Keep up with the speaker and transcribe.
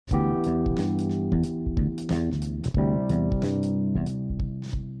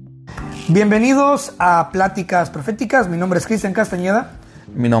Bienvenidos a Pláticas Proféticas. Mi nombre es Cristian Castañeda.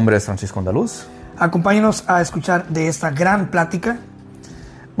 Mi nombre es Francisco Andaluz. Acompáñenos a escuchar de esta gran plática.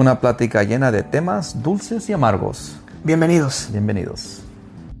 Una plática llena de temas dulces y amargos. Bienvenidos. Bienvenidos.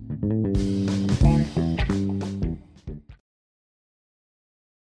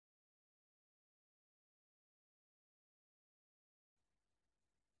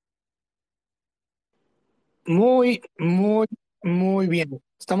 Muy bien.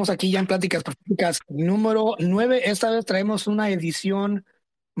 Estamos aquí ya en Pláticas Proféticas número 9. Esta vez traemos una edición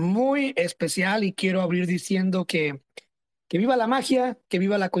muy especial y quiero abrir diciendo que viva la magia, que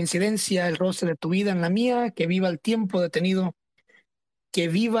viva la coincidencia, el roce de tu vida en la mía, que viva el tiempo detenido, que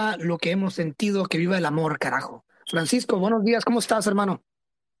viva lo que hemos sentido, que viva el amor, carajo. Francisco, buenos días, ¿cómo estás, hermano?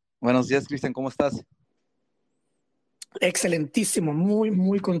 Buenos días, Cristian, ¿cómo estás? Excelentísimo,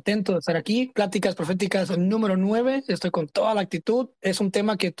 muy contento de estar aquí. Pláticas Proféticas número 9. Estoy con toda la actitud. Es un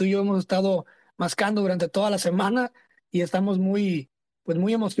tema que tú y yo hemos estado mascando durante toda la semana y estamos muy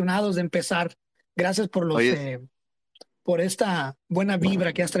emocionados de empezar. Gracias Oye, por esta buena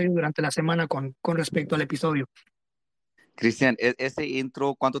vibra que has traído durante la semana con respecto al episodio. Cristian, ese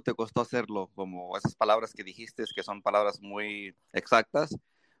intro, ¿cuánto te costó hacerlo? Como esas palabras que dijiste, que son palabras muy exactas,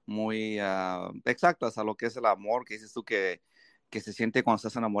 muy exactas a lo que es el amor, que dices tú que se siente cuando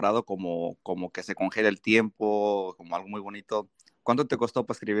estás enamorado como que se congela el tiempo, como algo muy bonito. ¿Cuánto te costó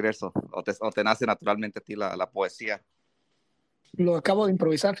para escribir eso? ¿O te nace naturalmente a ti la poesía? Lo acabo de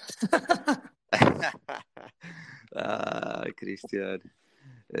improvisar. Ay, Cristian.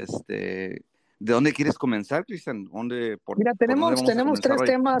 ¿De dónde quieres comenzar, Cristian? Mira, ¿Por dónde vamos a tenemos comenzar tres hoy?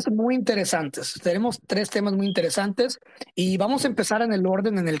 temas muy interesantes. Tenemos tres temas muy interesantes y vamos a empezar en el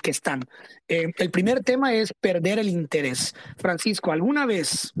orden en el que están. El primer tema es perder el interés. Francisco, ¿alguna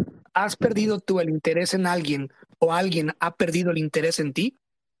vez has perdido tú el interés en alguien o alguien ha perdido el interés en ti?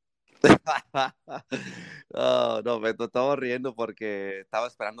 Oh, no, me estaba riendo porque estaba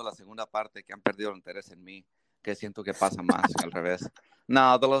esperando la segunda parte, que han perdido el interés en mí, que siento que pasa más al revés.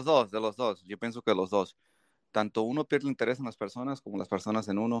 No, de los dos. Yo pienso que los dos. Tanto uno pierde interés en las personas como las personas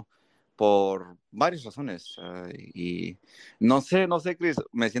en uno por varias razones. Y no sé, Chris,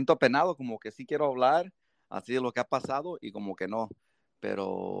 me siento apenado, como que sí quiero hablar así de lo que ha pasado y como que no.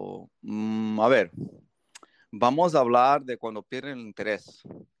 Pero, a ver. Vamos a hablar de cuando pierden el interés,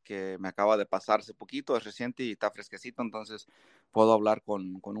 que me acaba de pasar hace poquito, es reciente y está fresquecito, entonces puedo hablar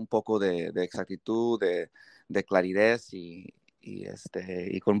con un poco de exactitud, de claridad y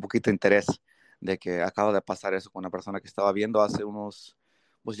con un poquito de interés de que acaba de pasar eso con una persona que estaba viendo hace unos,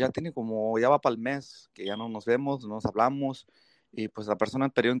 pues ya va para el mes, que ya no nos vemos, no nos hablamos, y pues la persona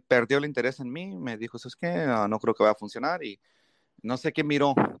perdió el interés en mí, me dijo, es que no creo que vaya a funcionar, y no sé qué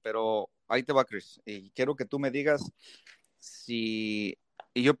miró, pero ahí te va, Chris. Y quiero que tú me digas si...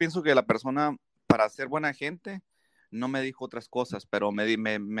 Y yo pienso que la persona, para ser buena gente, no me dijo otras cosas, pero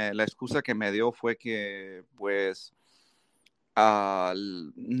la excusa que me dio fue que, pues,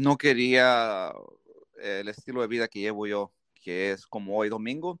 no quería el estilo de vida que llevo yo, que es como hoy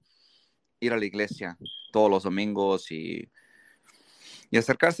domingo, ir a la iglesia todos los domingos y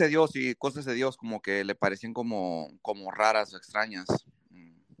acercarse a Dios y cosas de Dios como que le parecían como raras o extrañas.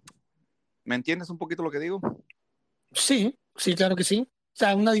 ¿Me entiendes un poquito lo que digo? Sí, sí, claro que sí. O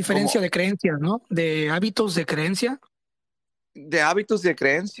sea, una diferencia Como de creencias, ¿no? De hábitos de creencia. de hábitos, de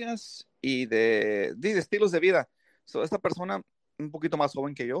creencias y de estilos de vida. Esta persona, un poquito más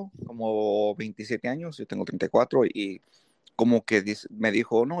joven que yo, como 27 años, yo tengo 34, y como que me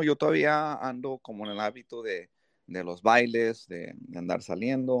dijo, no, yo todavía ando como en el hábito de los bailes, de andar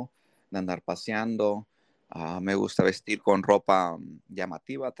saliendo, de andar paseando. Me gusta vestir con ropa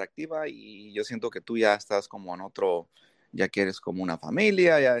llamativa, atractiva, y yo siento que tú ya estás como en otro, ya que eres como una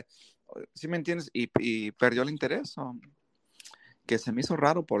familia, ya, ¿sí me entiendes? Y perdió el interés, que se me hizo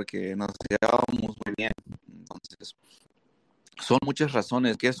raro porque nos llevábamos muy bien. Entonces, son muchas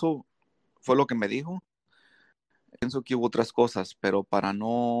razones, que eso fue lo que me dijo. Pienso que hubo otras cosas, pero para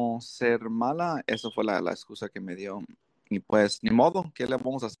no ser mala, eso fue la excusa que me dio. Y pues, ni modo, ¿qué le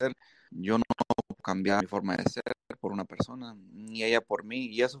vamos a hacer? Yo no puedo cambiar mi forma de ser por una persona, ni ella por mí.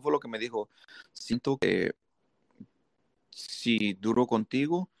 Y eso fue lo que me dijo. Siento que si duro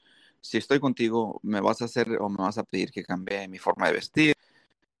contigo, si estoy contigo, me vas a hacer o me vas a pedir que cambie mi forma de vestir,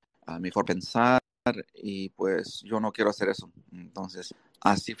 a mi forma de pensar, y pues yo no quiero hacer eso. Entonces,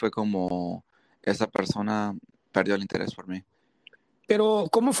 así fue como esa persona perdió el interés por mí. Pero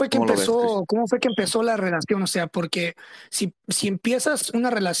 ¿Cómo lo ves, Chris? cómo fue que empezó la relación? O sea, porque si empiezas una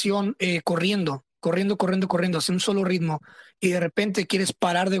relación corriendo corriendo, corriendo, corriendo, hacia un solo ritmo, y de repente quieres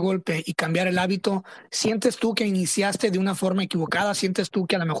parar de golpe y cambiar el hábito, ¿sientes tú que iniciaste de una forma equivocada? ¿Sientes tú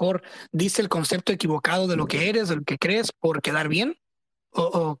que a lo mejor diste el concepto equivocado de lo que eres, de lo que crees, por quedar bien?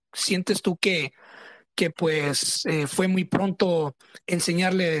 O sientes tú que pues fue muy pronto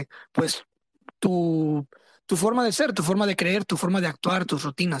enseñarle pues tu, tu forma de ser, tu forma de creer, tu forma de actuar, tus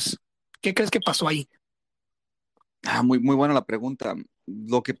rutinas? ¿Qué crees que pasó ahí? Muy, muy buena la pregunta.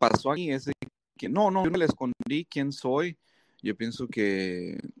 Lo que pasó aquí es de que no, yo no le escondí quién soy. Yo pienso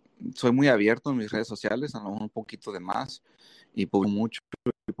que soy muy abierto en mis redes sociales, a lo mejor un poquito de más, y publico mucho,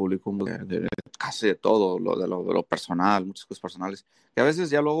 y publico casi de todo, de lo personal, muchas cosas personales, que a veces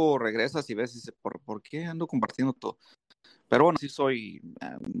ya luego regresas y ves y dices, ¿por qué ando compartiendo todo? Pero bueno, sí soy,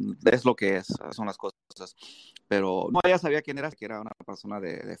 es lo que es, son las cosas. Pero no, ya sabía quién era, que era una persona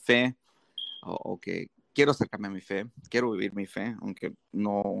de fe, o que quiero acercarme a mi fe, quiero vivir mi fe, aunque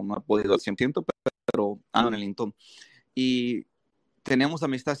no he podido al 100%, pero ando en el intento. Y teníamos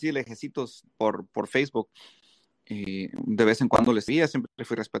amistad así, lejecitos por Facebook. Y de vez en cuando les veía, siempre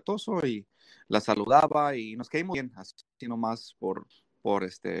fui respetuoso y la saludaba y nos caímos bien, así nomás por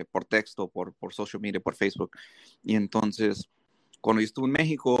texto, por social media, por Facebook. Y entonces, cuando yo estuve en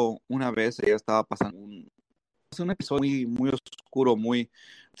México, una vez ella estaba pasando un episodio muy, muy oscuro, muy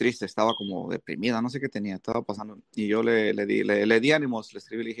triste, estaba como deprimida, no sé qué tenía, estaba pasando. Y yo le di ánimos, le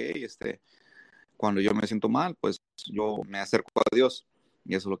escribí, le dije, hey, cuando yo me siento mal, pues yo me acerco a Dios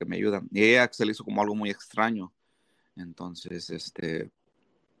y eso es lo que me ayuda. Y ella se le hizo como algo muy extraño. Entonces,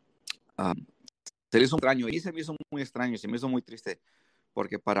 um, se le hizo extraño y se me hizo muy extraño, se me hizo muy triste,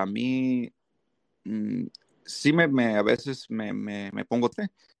 porque para mí, mm, sí a veces me pongo fe,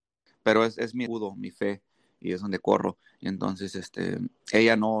 pero es mi escudo, mi fe, y es donde corro. Y entonces,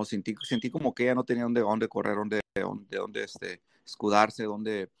 ella no, sentí como que ella no tenía dónde correr, dónde escudarse,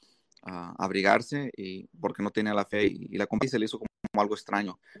 dónde abrigarse, y porque no tenía la fe, y la comida se le hizo como algo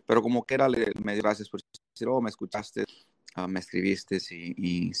extraño. Pero como que me dio gracias por decir, oh, me escuchaste, me escribiste,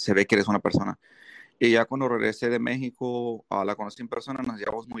 y se ve que eres una persona. Y ya cuando regresé de México, la conocí en persona, nos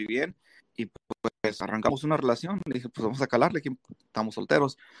llevamos muy bien y pues arrancamos una relación. Le dije, pues vamos a calarle, que estamos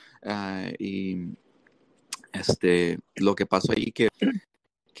solteros. Y lo que pasó ahí que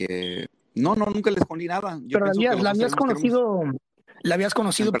no, nunca le escondí nada. Yo Pero pienso que los la dos habías sabemos que éramos conocido, la habías en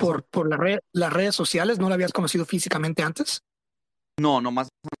conocido persona. por las redes sociales, ¿no la habías conocido físicamente antes? No, nomás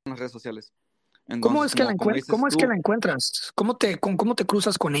en las redes sociales. ¿Cómo Entonces, es que como dices cómo es que tú, la encuentras? ¿Cómo te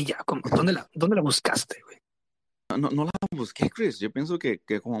cruzas con ella? ¿Dónde la buscaste, güey? no la busqué, Chris. Yo pienso que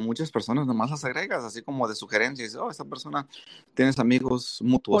como muchas personas nomás las agregas, así como de sugerencias. Oh, esta persona, tienes amigos Por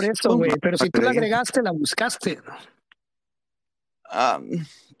mutuos. eso, Pum, güey, la pero si tú la agregué. agregaste, la buscaste, ¿no? Ah,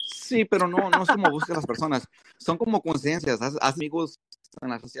 sí, pero no es como buscas a las personas. Son como coincidencias. Haz amigos en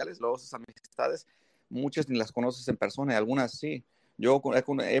las sociales, luego sus amistades, muchas ni las conoces en persona, y algunas sí. Yo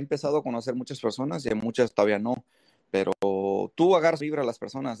he empezado a conocer muchas personas y muchas todavía no. Pero tú agarras vibra a las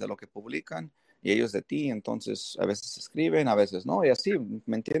personas de lo que publican y ellos de ti, entonces a veces escriben, a veces no, y así,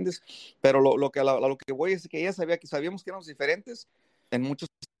 ¿me entiendes? Pero lo que voy es que ella sabía que sabíamos que éramos diferentes en muchos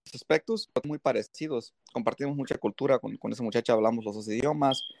aspectos muy parecidos. Compartimos mucha cultura con esa muchacha, hablamos los dos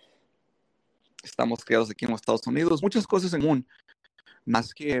idiomas, estamos criados aquí en los Estados Unidos, muchas cosas en común,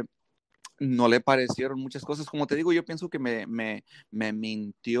 más que no le parecieron muchas cosas. Como te digo, yo pienso que me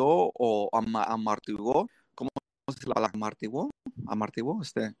mintió o amartiguó. ¿Cómo se la amartiguó? Amartiguó,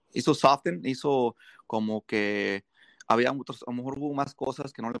 hizo soften, hizo como que había otros, a lo mejor hubo más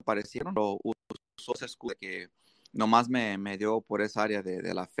cosas que no le parecieron, o usó esa excusa que nomás me dio por esa área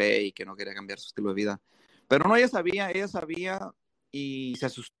de la fe y que no quería cambiar su estilo de vida. Pero no, ella sabía y se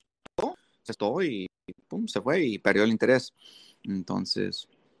asustó y pum, se fue y perdió el interés. Entonces,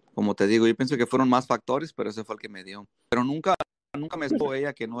 como te digo, yo pienso que fueron más factores, pero ese fue el que me dio. Pero nunca me estuvo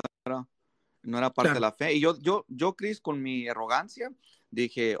ella que no era parte de Claro. la fe. Y yo, Chris, con mi arrogancia,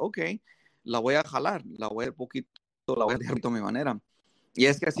 dije, ok, la voy a jalar, la voy a ir poquito, la voy a dejar a mi manera. Y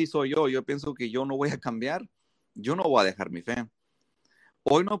es que así soy yo pienso que yo no voy a cambiar, yo no voy a dejar mi fe.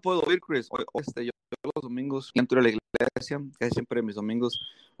 Hoy no puedo ir, Chris. Yo los domingos entro a la iglesia, casi siempre mis domingos.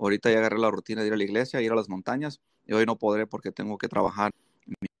 Ahorita ya agarré la rutina de ir a la iglesia, ir a las montañas. Y hoy no podré porque tengo que trabajar.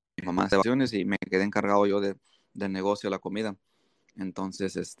 Mi mamá hace vacaciones y me quedé encargado yo del negocio de la comida.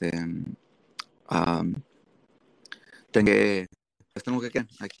 Entonces, um, tengo que quedar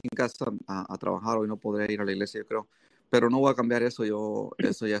aquí en casa a trabajar. Hoy no podré ir a la iglesia, yo creo. Pero no voy a cambiar eso.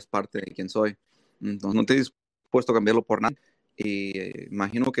 Eso ya es parte de quien soy. Entonces, no estoy dispuesto a cambiarlo por nada. Y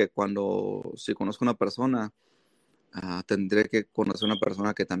imagino que si conozco una persona, tendré que conocer una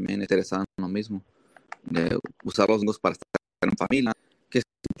persona que también es interesada en lo mismo, de usar los hongos para estar en familia, que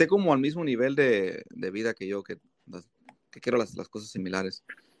esté como al mismo nivel de vida que yo, que quiero las cosas similares.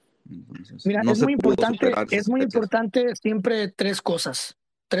 Entonces, Mira, no se pudo superar esas es muy fechas. importante siempre tres cosas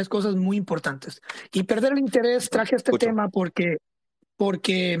muy importantes. Y perder el interés, traje este Escucho. tema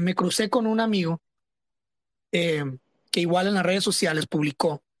porque me crucé con un amigo eh, que igual en las redes sociales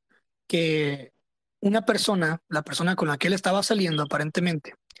publicó que una persona, la persona con la que él estaba saliendo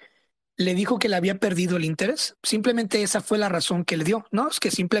aparentemente, le dijo que le había perdido el interés. Simplemente esa fue la razón que le dio. No, es que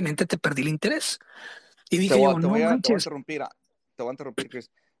simplemente te perdí el interés. Y dije yo, no Te voy a manches. interrumpir. Te voy a interrumpir,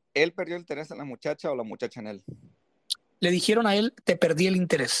 Chris. ¿Él perdió el interés en la muchacha o la muchacha en él? Le dijeron a él, te perdí el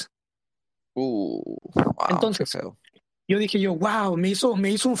interés. Wow, qué Entonces, feo. yo dije yo, wow, me hizo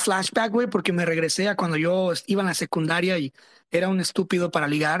un flashback, güey, porque me regresé a cuando yo iba en la secundaria y era un estúpido para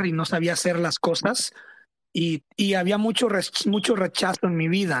ligar y no sabía hacer las cosas y había mucho rechazo en mi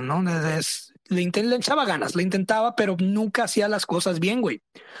vida, ¿no? Le echaba ganas, le intentaba, pero nunca hacía las cosas bien, güey.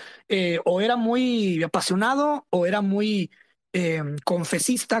 O era muy apasionado o era muy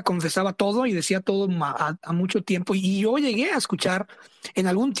confesista, confesaba todo y decía todo a mucho tiempo. Y yo llegué a escuchar en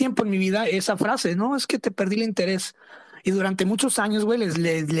algún tiempo en mi vida esa frase, no, es que te perdí el interés. Y durante muchos años, güey,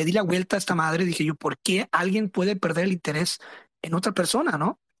 le di la vuelta a esta madre. Dije yo, ¿por qué alguien puede perder el interés en otra persona,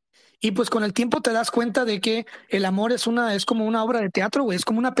 no? Y pues con el tiempo te das cuenta de que el amor es como una obra de teatro, güey, es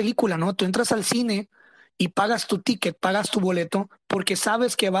como una película, ¿no? Tú entras al cine y pagas tu ticket, pagas tu boleto, porque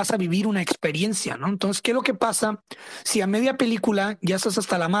sabes que vas a vivir una experiencia, ¿no? Entonces, ¿qué es lo que pasa? Si a media película ya estás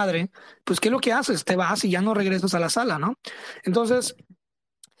hasta la madre, pues ¿qué es lo que haces? Te vas y ya no regresas a la sala, ¿no? Entonces,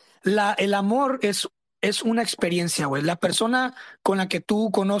 el amor es una experiencia, güey. La persona con la que tú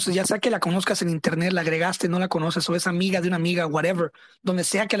conoces, ya sea que la conozcas en internet, la agregaste, no la conoces, o es amiga de una amiga, whatever, donde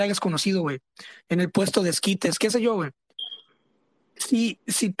sea que la hayas conocido, güey, en el puesto de esquites, qué sé yo, güey.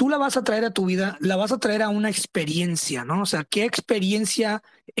 Si tú la vas a traer a tu vida, la vas a traer a una experiencia, ¿no? O sea, ¿qué experiencia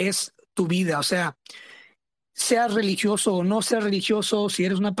es tu vida? O sea, seas religioso o no seas religioso, si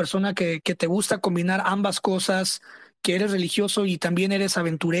eres una persona que te gusta combinar ambas cosas, que eres religioso y también eres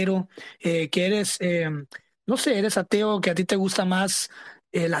aventurero, que eres, no sé, eres ateo, que a ti te gusta más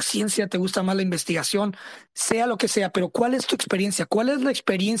la ciencia, te gusta más la investigación, sea lo que sea, pero ¿cuál es tu experiencia? ¿Cuál es la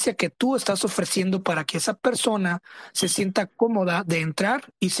experiencia que tú estás ofreciendo para que esa persona se sienta cómoda de entrar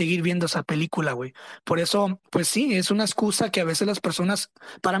y seguir viendo esa película, güey? Por eso, pues sí, es una excusa que a veces las personas,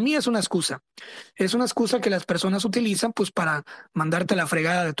 para mí es una excusa que las personas utilizan pues para mandarte la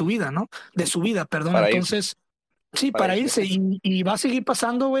fregada de tu vida, ¿no? De su vida, perdón. Para irse, Entonces, sí, para para irse. irse y va a seguir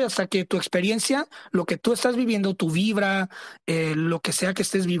pasando, güey, hasta que tu experiencia, lo que tú estás viviendo, tu vibra, lo que sea que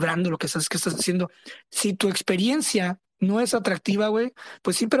estés vibrando, que estás haciendo, si tu experiencia no es atractiva, güey,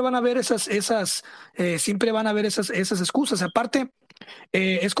 pues siempre van a haber siempre van a haber esas excusas. Aparte,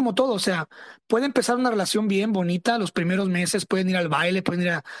 es como todo, o sea, puede empezar una relación bien bonita los primeros meses, pueden ir al baile, pueden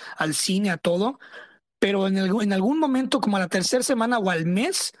ir al cine, a todo, pero en algún momento, como a la tercera semana o al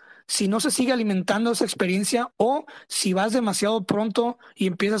mes, si no se sigue alimentando esa experiencia o si vas demasiado pronto y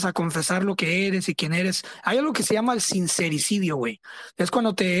empiezas a confesar lo que eres y quién eres, hay algo que se llama el sincericidio, güey. Es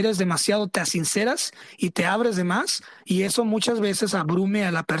cuando te eres demasiado, te asinceras y te abres de más y eso muchas veces abrume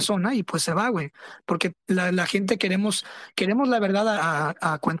a la persona y pues se va, güey. Porque la gente queremos la verdad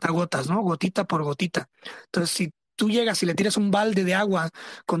a cuentagotas, ¿no? Gotita por gotita. Entonces, si tú llegas y le tiras un balde de agua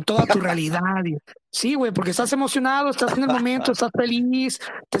con toda tu realidad sí, güey, porque estás emocionado, estás en el momento, estás feliz,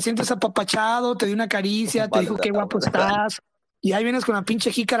 te sientes apapachado, te dio una caricia, te Vale dijo de qué guapo agua. estás, y ahí vienes con la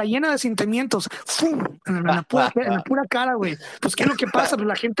pinche jícara llena de sentimientos, ¡fum! En la pura cara, güey. Pues, ¿qué es lo que pasa? Pues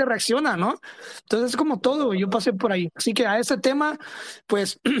la gente reacciona, ¿no? Entonces es como todo, güey, yo pasé por ahí. Así que a ese tema,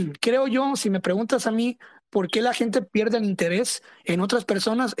 pues creo yo, si me preguntas a mí, ¿por qué la gente pierde el interés en otras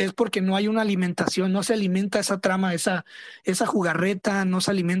personas? Es porque no hay una alimentación, no se alimenta esa trama, esa jugarreta, no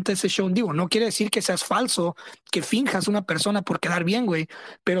se alimenta ese show. Digo, no quiere decir que seas falso, que finjas una persona por quedar bien, güey,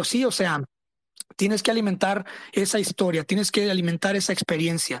 pero sí, o sea, tienes que alimentar esa historia, tienes que alimentar esa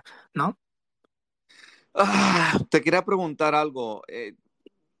experiencia, ¿no? Te quería preguntar algo.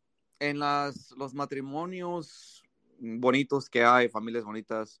 En los matrimonios bonitos que hay, familias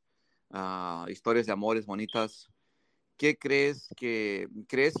bonitas, historias de amores bonitas, ¿qué crees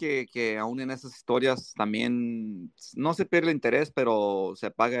que aún en esas historias también no se pierde el interés, pero se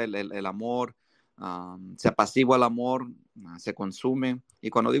apaga el amor, se apacigua el amor, se consume? Y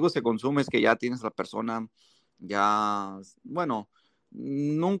cuando digo se consume es que ya tienes a la persona, ya, bueno,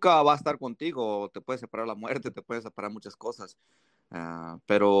 nunca va a estar contigo, te puede separar la muerte, te puede separar muchas cosas,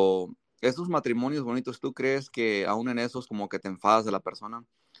 pero esos matrimonios bonitos, ¿tú crees que aún en esos como que te enfadas de la persona?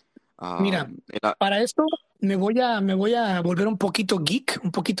 Mira, para esto me voy a volver un poquito geek,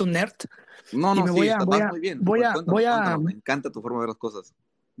 un poquito nerd, No, y no, me sí, voy a, vas muy bien. voy Cuéntanos, a, cuéntanos. Me encanta tu forma de ver las cosas.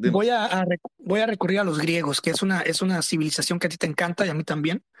 Dinos. voy a recurrir a los griegos, que es una civilización que a ti te encanta y a mí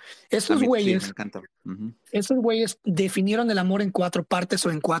también. A Estos mí sí, me güeyes, encanta. Ujú. estos güeyes definieron el amor en cuatro partes o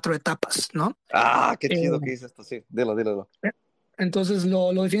en cuatro etapas, ¿no? Ah, qué Eh, chido que dices esto, sí. Dilo, dilo, dilo. entonces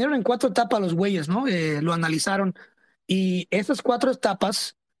lo definieron en cuatro etapas los güeyes, ¿no? Lo analizaron. Y estas cuatro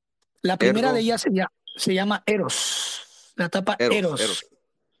etapas, la primera de Ergo, ellas se llama Eros, la etapa Eros, Eros, Eros,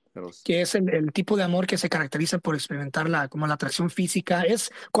 Eros. que es el tipo de amor que se caracteriza por experimentar como la atracción física. Es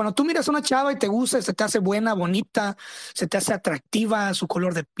cuando tú miras a una chava y te gusta, se te hace buena, bonita, se te hace atractiva, su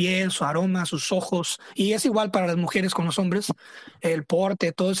color de piel, su aroma, sus ojos, y es igual para las mujeres con los hombres, el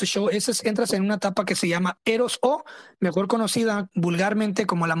porte, todo ese show. Entras en una etapa que se llama Eros o mejor conocida vulgarmente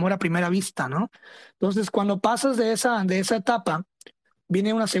como el amor a primera vista, ¿no? Entonces, cuando pasas de esa etapa,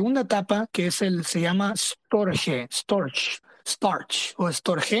 viene una segunda etapa que se llama Storge o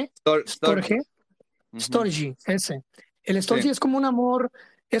Storge, Storge, Sturgis. Ujú. Storge, ese. El Sí. Storge es como un amor,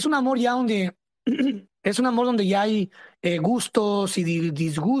 es un amor ya donde, es un amor donde ya hay gustos y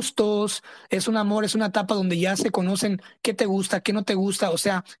disgustos, es un amor, es una etapa donde ya se conocen qué te gusta, qué no te gusta, o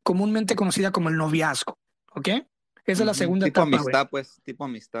sea, comúnmente conocida como el noviazgo, ¿ok? Esa es la Ujú. segunda Tipo etapa, güey. amistad, pues, tipo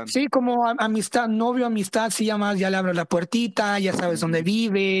amistad. Sí, como amistad, novio, amistad, sí, ya más, ya le abres la puertita, ya sabes dónde Ujú.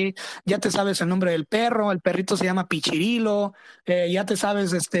 vive, ya te sabes el nombre del perro, el perrito se llama Pichirilo, ya te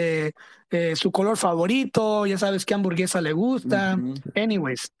sabes su color favorito, ya sabes qué hamburguesa le gusta. Ujú.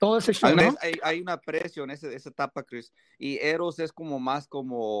 Anyways, todo ese show, ¿no? Hay una aprecio en esa etapa, Chris. Y Eros es como más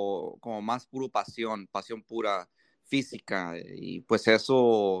puro pasión, pasión pura física. Y pues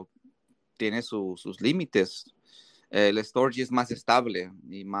eso tiene sus límites. El storage es más estable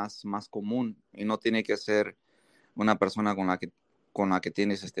y más común. Y no tiene que ser una persona con la que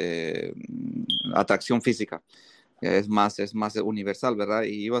tienes atracción física. Es más universal, ¿verdad?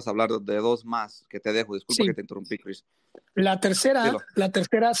 Y ibas a hablar de dos más que te dejo. Disculpa que Sí. te interrumpí, Chris. Dilo. La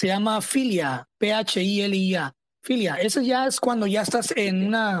tercera se llama filia, Philia. Filia, eso ya es cuando ya estás en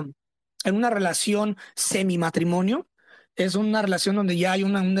una relación semi-matrimonio. Es una relación donde ya hay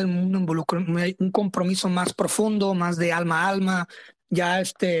un compromiso más profundo, más de alma a alma. Ya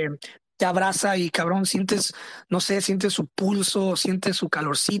te abraza y cabrón, sientes, no sé, sientes su pulso, sientes su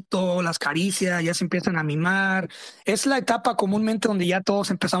calorcito, las caricias, ya se empiezan a mimar. Es la etapa comúnmente donde ya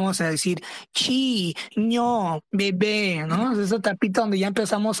todos empezamos a decir, chi, ño, bebé, ¿no? Es esa etapita donde ya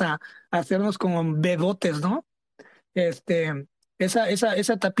empezamos a hacernos como bebotes, ¿no? Este, esa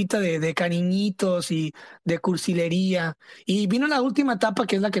etapita de cariñitos y de cursilería. Y vino la última etapa,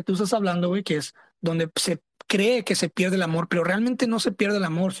 que es la que tú estás hablando, güey, que es donde se cree que se pierde el amor, pero realmente no se pierde el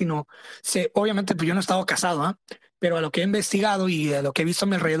amor, sino obviamente, pues yo no he estado casado, ¿ah? Pero a lo que he investigado y a lo que he visto a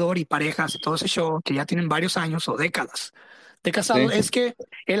mi alrededor y parejas y todo ese show, que ya tienen varios años o décadas de Sí. casados, es que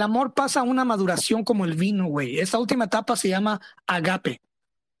el amor pasa a una maduración como el vino, güey. Esta última etapa se llama agape.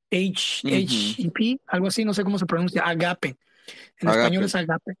 Ujú. H-E-P, algo así, no sé cómo se pronuncia, agape. En español Agape. es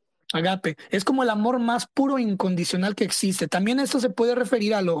agape. Agape. Es como el amor más puro e incondicional que existe. También esto se puede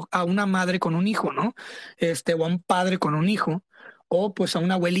referir a una madre con un hijo, ¿no? O a un padre con un hijo, o pues a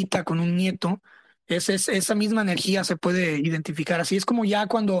una abuelita con un nieto. Esa misma energía se puede identificar. Así es como ya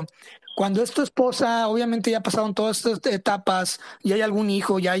cuando es tu esposa, obviamente ya pasaron todas estas etapas, ya hay algún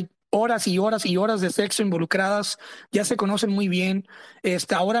hijo, ya hay horas y horas y horas de sexo involucradas, ya se conocen muy bien.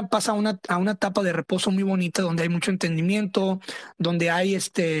 Ahora pasa a una etapa de reposo muy bonita donde hay mucho entendimiento, donde hay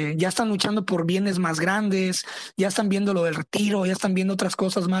ya están luchando por bienes más grandes, ya están viendo lo del retiro, ya están viendo otras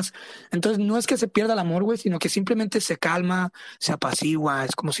cosas más. Entonces no es que se pierda el amor, güey, sino que simplemente se calma, se apacigua,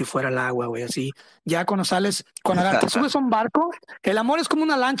 es como si fuera el agua, güey, así. Ya cuando sales, cuando te subes a un barco, el amor es como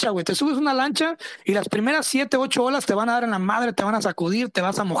una lancha, güey, te subes a una lancha y las primeras 7, 8 olas te van a dar en la madre, te van a sacudir, te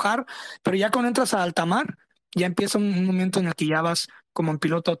vas a mojar, pero ya cuando entras a alta mar, ya empieza un momento en el que ya vas como en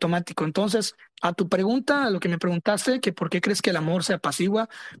piloto automático. Entonces, a tu pregunta, a lo que me preguntaste, que por qué crees que el amor se apacigua,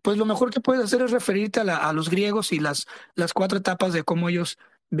 pues lo mejor que puedes hacer es referirte a los griegos y las cuatro etapas de cómo ellos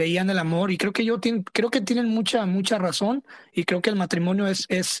veían el amor. Y creo que creo que tienen mucha razón. Y creo que el matrimonio es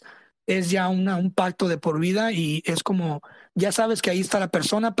ya un pacto de por vida y es como, ya sabes que ahí está la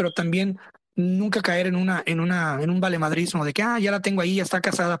persona, pero también nunca caer en un valemadrismo de que, ya la tengo ahí, ya está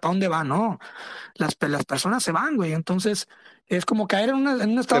casada, ¿para dónde va? No, las personas se van, güey. Entonces, es como caer en un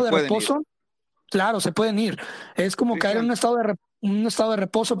Se estado de pueden ir. reposo. Claro, se pueden ir. Es como caer en Cristian, un estado de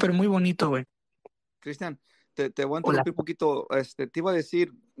reposo, pero muy bonito, güey. Cristian, te voy a Hola. interrumpir un poquito. Te iba a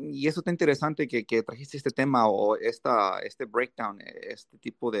decir, y eso está interesante que trajiste este tema o este breakdown, este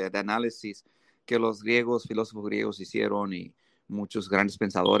tipo de análisis que los griegos, filósofos griegos hicieron y muchos grandes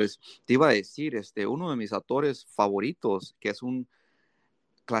pensadores. Te iba a decir, uno de mis autores favoritos, que es un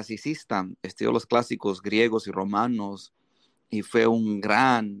clasicista, estudió los clásicos griegos y romanos y fue un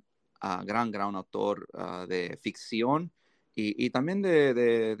gran autor de ficción y también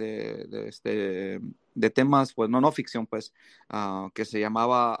de temas, pues no ficción, pues, que se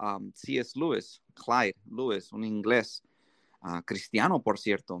llamaba C.S. Lewis, Clyde Lewis, un inglés cristiano, por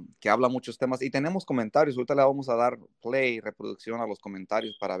cierto, que habla muchos temas y tenemos comentarios. Ahorita le vamos a dar play, reproducción a los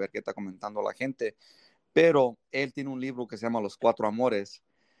comentarios para ver qué está comentando la gente, pero él tiene un libro que se llama Los Cuatro Amores.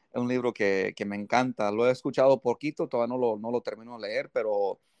 Es un libro que me encanta. Lo he escuchado poquito, todavía no lo termino de leer,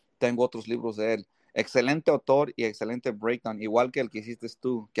 pero tengo otros libros de él. Excelente autor y excelente breakdown, igual que el que hiciste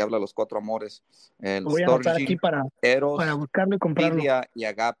tú, que habla de los cuatro amores. El Lo voy a anotar aquí Storge, para Eros, buscarlo y comprarlo. Filia y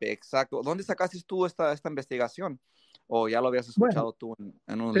Agape. Exacto. ¿Dónde sacaste tú esta investigación? ¿O ya lo habías Bueno, escuchado tú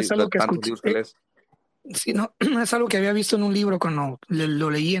en un es libro de algo que tantos escuché. libros que lees? Sí, no, es algo que había visto en un libro cuando lo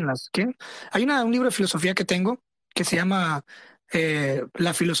leí en las ¿qué? Hay un libro de filosofía que tengo que se llama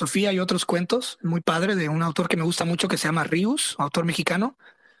La filosofía y otros cuentos, muy padre, de un autor que me gusta mucho que se llama Rius, autor mexicano.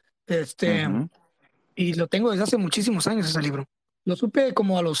 Este, Ujú. y lo tengo desde hace muchísimos años ese libro. Lo supe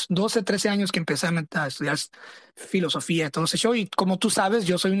como a los 12 13 años que empecé a estudiar filosofía y todo ese show. Y como tú sabes,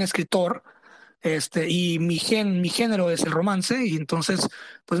 yo soy un escritor, y mi género es el romance, y entonces,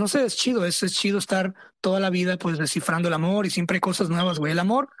 pues no sé, es chido estar toda la vida pues descifrando el amor y siempre hay cosas nuevas, güey. El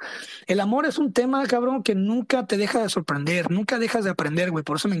amor es un tema, cabrón, que nunca te deja de sorprender, nunca dejas de aprender, güey.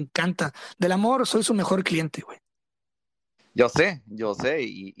 Por eso me encanta. Del amor soy su mejor cliente, güey. Yo sé,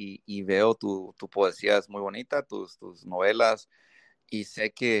 y veo tu poesía es muy bonita, tus novelas, y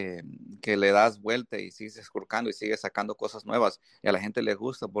sé que le das vuelta y sigues esculcando y sigues sacando cosas nuevas, y a la gente le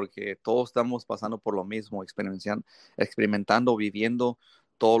gusta porque todos estamos pasando por lo mismo, experimentando, viviendo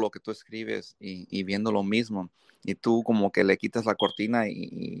todo lo que tú escribes y viendo lo mismo, y tú como que le quitas la cortina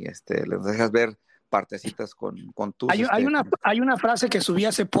y les dejas ver partecitas con tus, Hay una frase que subí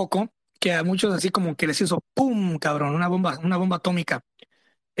hace poco que a muchos así como que les hizo ¡pum! Cabrón, una bomba atómica.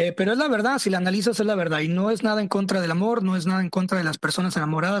 Pero es la verdad, si la analizas es la verdad. Y no es nada en contra del amor, no es nada en contra de las personas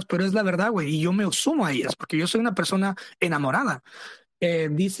enamoradas, pero es la verdad, güey. Y yo me sumo a ellas, porque yo soy una persona enamorada.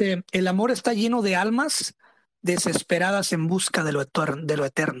 Dice, el amor está lleno de almas desesperadas en busca de lo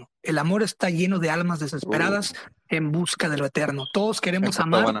eterno. El amor está lleno de almas uh, desesperadas en busca de lo eterno. Todos queremos esta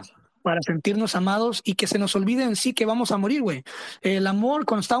está amar buena. para sentirnos amados y que se nos olvide en sí que vamos a morir, güey. El amor,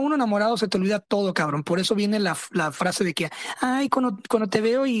 cuando está uno enamorado, se te olvida todo, cabrón. Por eso viene la frase de que, ay, cuando te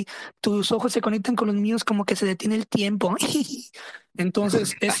veo y tus ojos se conectan con los míos, como que se detiene el tiempo.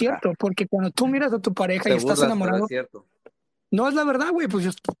 Entonces, es cierto, porque cuando tú miras a tu pareja y Te estás burlas, pero es enamorado, cierto. no es la verdad, güey, pues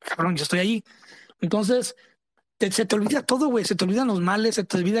yo, cabrón, yo estoy ahí. Entonces, se te olvida todo, güey, se te olvidan los males, se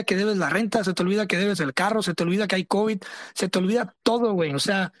te olvida que debes la renta, se te olvida que debes el carro, se te olvida que hay COVID, se te olvida todo, güey. O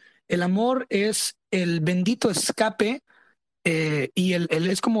sea, el amor es el bendito escape, y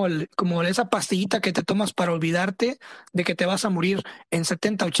es como esa pastillita que te tomas para olvidarte de que te vas a morir en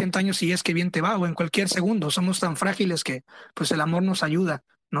 70 80 años si es que bien te va, o en cualquier segundo. Somos tan frágiles que pues el amor nos ayuda,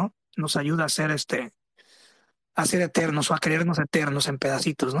 ¿no? Nos ayuda a ser eternos o a creernos eternos en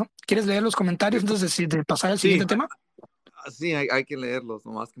pedacitos, ¿no? ¿Quieres leer los comentarios antes de pasar al Sí, siguiente tema? sí, hay que leerlos,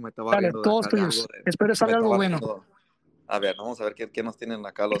 nomás que me estaba Dale, riendo de todos acá de algo tuyos. Espero me salga algo estaba bueno. riendo. A ver, vamos a ver qué nos tienen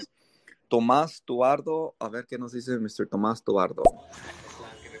acá los Tomás Tubardo, a ver qué nos dice Mr. Tomás Tubardo.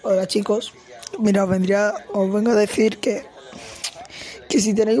 Hola chicos, mira, os vengo a decir que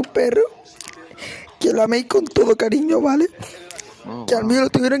si tenéis un perro, que lo améis con todo cariño, ¿vale? Oh, Que al wow. mío lo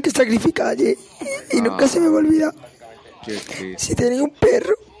tuvieron que sacrificar ayer y nunca se me va a olvidar. Qué triste. Si tenéis un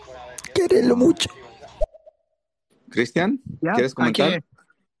perro, queredlo Wow. mucho. Cristian, Ya, ¿quieres hay comentar que. un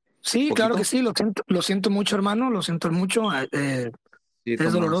Sí, claro que poquito? sí, lo siento mucho, hermano, lo siento mucho. Sí, Es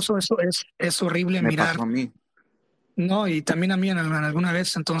Tomás, doloroso, es horrible me mirar, pasó a mí. ¿no? Y también a mí en alguna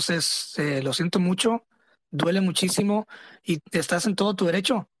vez, entonces lo siento mucho, duele muchísimo y estás en todo tu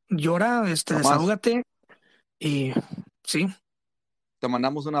derecho. Llora, Tomás, desahógate y sí, te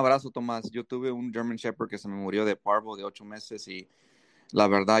mandamos un abrazo, Tomás. Yo tuve un German Shepherd que se me murió de parvo de 8 meses y la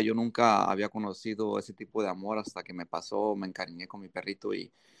verdad yo nunca había conocido ese tipo de amor hasta que me pasó, me encariñé con mi perrito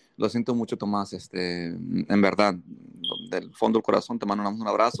y lo siento mucho, Tomás. En verdad, del fondo del corazón te mandamos un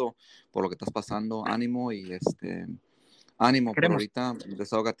abrazo por lo que estás pasando. Ánimo y te ánimo por queremos. ahorita,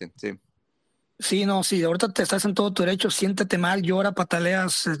 desahógate, sí. Sí, no, sí, ahorita te estás en todo tu derecho, siéntete mal, llora,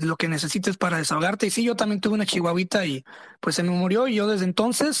 pataleas, lo que necesites para desahogarte. Y sí, yo también tuve una chihuahuita y pues se me murió y yo desde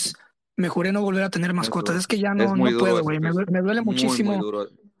entonces me juré no volver a tener mascotas. Eso Es que ya es no, muy no duro puedo, eso, güey, Chris. me duele Muy muchísimo. duro.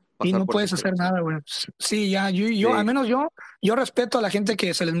 y pasar no por esa puedes hacer situación. nada, güey. Sí, ya, al Sí, menos yo respeto a la gente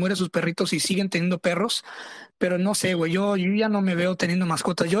que se les muere sus perritos y siguen teniendo perros, pero no sé, güey, yo ya no me veo teniendo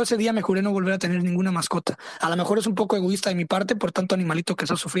mascotas. Yo ese día me juré no volver a tener ninguna mascota. A lo mejor es un poco egoísta de mi parte por tanto animalito que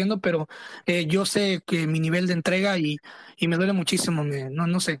está sufriendo, pero yo sé que mi nivel de entrega y me duele muchísimo,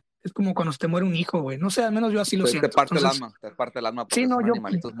 no sé. Es como cuando se te muere un hijo, güey. No sé, al menos yo así lo te siento. parte el Entonces, alma, te parte el alma sí, porque no, son yo,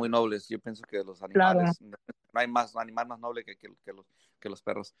 animalitos muy nobles. Yo pienso que los claro, animales, no hay más animal más noble que los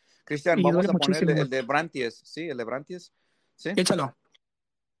perros. Cristian, y vamos duele a ponerle muchísimo, güey. el de Branties, ¿sí? El de Branties, ¿sí? Échalo.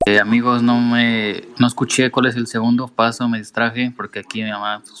 Amigos, no escuché cuál es el segundo paso, me distraje porque aquí mi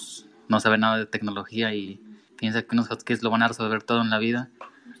mamá pues, no sabe nada de tecnología y piensa que unos hotkeys lo van a resolver todo en la vida,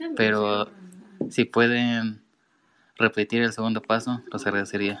 pero si pueden repetir el segundo paso, los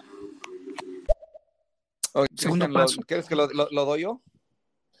agradecería. Oye, Segundo Cristian, paso. ¿quieres que lo doy yo?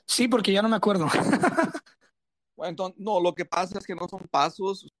 Sí, porque ya no me acuerdo. Bueno, entonces, no, lo que pasa es que no son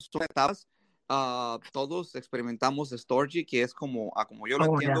pasos, son etapas. Todos experimentamos Storgy, que es como, como yo lo Oh,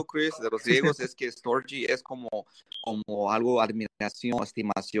 ya. entiendo, Chris, de los Sí, sí. griegos, es que Storgy es como algo, admiración,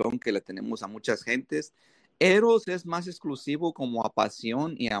 estimación que le tenemos a muchas gentes. Eros es más exclusivo como a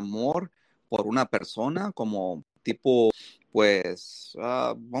pasión y amor por una persona, como tipo, pues,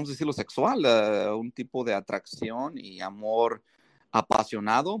 vamos a decirlo sexual, un tipo de atracción y amor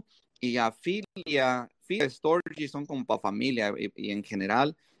apasionado. Y a filia, storge son como para familia y en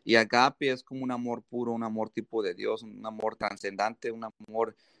general. Y agape es como un amor puro, un amor tipo de Dios, un amor trascendente, un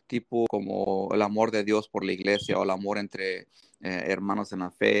amor tipo como el amor de Dios por la iglesia o el amor entre hermanos en la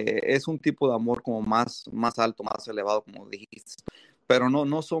fe. Es un tipo de amor como más alto, más elevado, como dijiste. Pero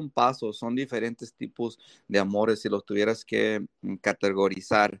no son pasos, son diferentes tipos de amores si los tuvieras que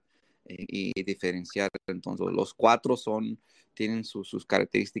categorizar y diferenciar. Entonces, los cuatro tienen sus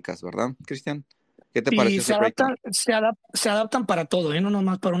características, ¿verdad, Cristian? ¿Qué te Y pareció ese breakdown? se adaptan para todo, ¿eh? No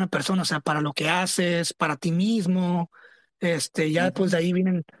nomás para una persona, o sea, para lo que haces, para ti mismo. Ya después Uh-huh. de ahí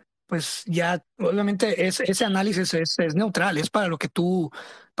vienen, pues ya, obviamente ese análisis es neutral, es para lo que tú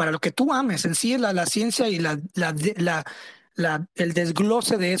ames. En sí, la ciencia y el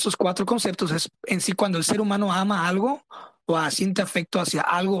desglose de esos cuatro conceptos es en sí cuando el ser humano ama algo o siente afecto hacia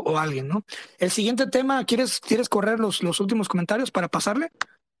algo o alguien, ¿no? El siguiente tema, ¿quieres correr los últimos comentarios para pasarle?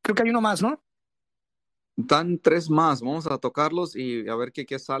 Creo que hay uno más, ¿no? Dan tres más, vamos a tocarlos y a ver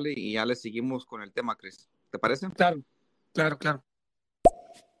qué sale y ya le seguimos con el tema, Chris. ¿Te parece? Claro, claro, claro.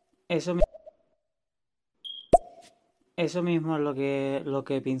 Eso, eso mismo es lo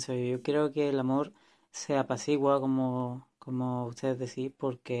que pienso yo. Yo creo que el amor se apacigua, como ustedes decís,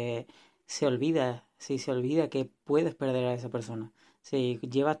 porque se olvida que puedes perder a esa persona. Si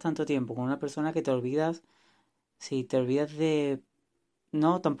llevas tanto tiempo con una persona que te olvidas, si te olvidas de,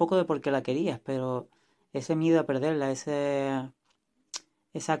 no, tampoco de porque la querías, pero ese miedo a perderla, esa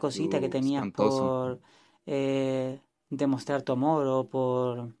cosita que tenías Espantoso. por demostrar tu amor o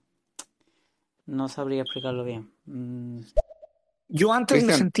por... No sabría explicarlo bien. Cristian, Yo antes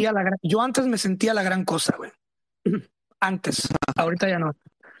me sentía la gran cosa, güey. Antes, ahorita ya no.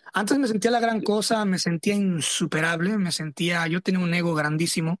 Antes me sentía la gran cosa, me sentía insuperable, yo tenía un ego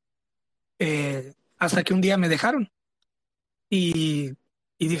grandísimo, hasta que un día me dejaron y,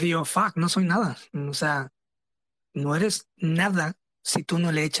 y dije yo, fuck, no soy nada. O sea, no eres nada si tú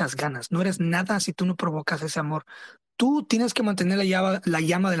no le echas ganas, no eres nada si tú no provocas ese amor. Tú tienes que mantener la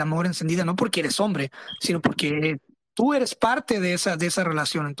llama del amor encendida, no porque eres hombre, sino porque tú eres parte de esa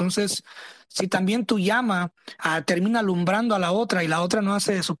relación. Entonces, si también tu llama termina alumbrando a la otra y la otra no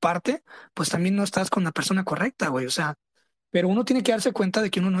hace de su parte, pues también no estás con la persona correcta, güey. O sea, pero uno tiene que darse cuenta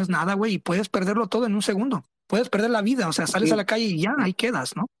de que uno no es nada, güey, y puedes perderlo todo en un segundo. Puedes perder la vida, o sea, sales a la calle y ya, ahí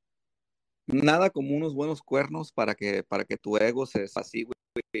quedas, ¿no? nada como unos buenos cuernos para que tu ego se desasigue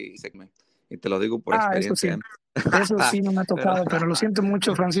y te lo digo por Ah, eso sí. experiencia. Eso sí no me ha Pero, tocado, pero lo siento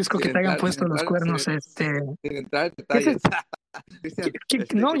mucho, Francisco, que te hayan sin puesto los entrar, cuernos. sin entrar en ¿Qué se- detalles. Cristian,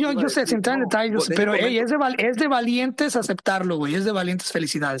 no, ¿qué te iba a yo sé, sin decir? entrar en No, detalles, deja pero hey, comento. es de valientes aceptarlo, güey. Es de valientes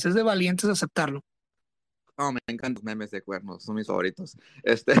felicidades. Es de valientes aceptarlo. Oh, me encantan los memes de cuernos, son mis favoritos.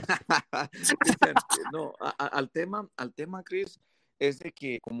 Cristian, no, al tema, Chris, es de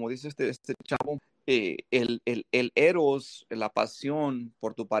que, como dice este chavo, el eros, la pasión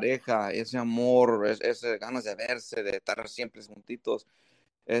por tu pareja, ese amor, ese ganas de verse, de estar siempre juntitos,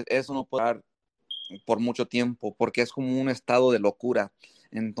 eso no puede dar por mucho tiempo, porque es como un estado de locura.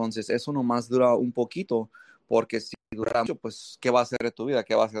 Entonces, eso nomás dura un poquito, porque si dura mucho, pues, ¿qué va a hacer de tu vida?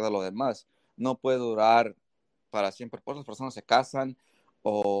 ¿Qué va a hacer de lo demás? No puede durar para siempre, pues las personas se casan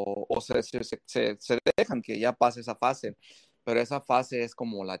o se dejan que ya pase esa fase, pero esa fase es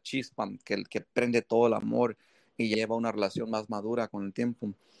como la chispa que prende todo el amor y lleva una relación más madura con el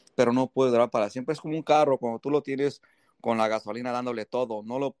tiempo. pero no puede durar para siempre. Es como un carro, cuando tú lo tienes con la gasolina dándole todo,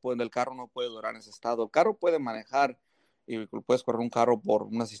 el carro no puede durar en ese estado. El carro puede manejar y puedes correr un carro por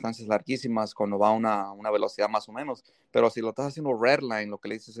unas distancias larguísimas cuando va a una velocidad más o menos, pero si lo estás haciendo redline, lo que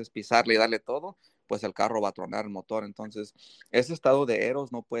le dices es pisarle y darle todo, pues el carro va a tronar el motor. Entonces, ese estado de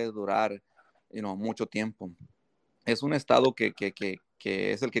eros no puede durar mucho tiempo. Es un estado que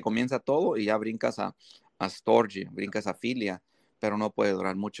es el que comienza todo y ya brincas a Storge, brincas a Filia, pero no puede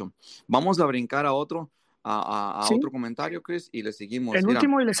durar mucho. Vamos a brincar a Sí, otro comentario, Chris, y le seguimos. el Mira,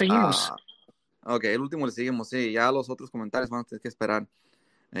 último y le seguimos. ok, el último le seguimos, sí, ya los otros comentarios van a tener que esperar.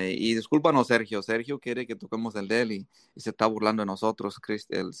 Y discúlpanos, Sergio. Sergio quiere que toquemos el de él y se está burlando de nosotros, Chris,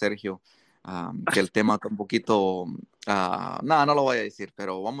 el Sergio, que el tema está un poquito... no, no lo voy a decir,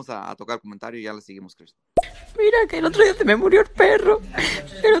 pero vamos a tocar el comentario y ya le seguimos, Chris. Mira que el otro día se me murió el perro,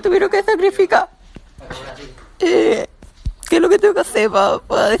 que lo tuvieron que sacrificar. ¿Qué es lo que tengo que hacer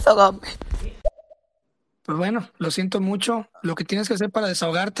para desahogarme? Pues bueno, lo siento mucho. Lo que tienes que hacer para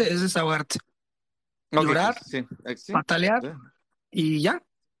desahogarte es desahogarte. Ok, Llorar, Chris, sí, sí, patalear sí. y ya.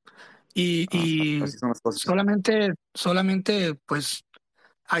 Y Así son las cosas. solamente, pues,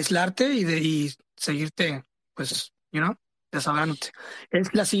 aislarte y seguirte, pues, desahogándote.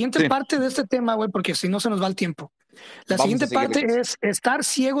 La siguiente Sí, parte de este tema, güey, porque si no se nos va el tiempo. La vamos a siguiente seguirle, parte Chris. es estar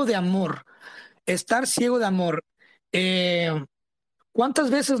ciego de amor. Estar ciego de amor. Eh,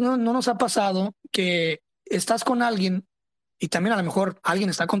 ¿Cuántas veces no nos ha pasado que estás con alguien y también a lo mejor alguien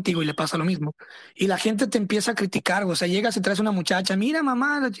está contigo y le pasa lo mismo y la gente te empieza a criticar? O sea, llegas y traes una muchacha, mira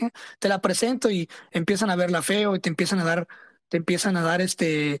mamá, te la presento y empiezan a verla feo y te empiezan a dar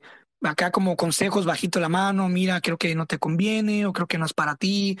acá como consejos bajito la mano, mira, creo que no te conviene o creo que no es para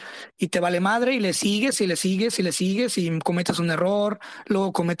ti y te vale madre y le sigues y le sigues y le sigues y cometes un error,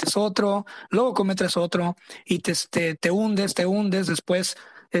 luego cometes otro, luego cometes otro y te hundes, después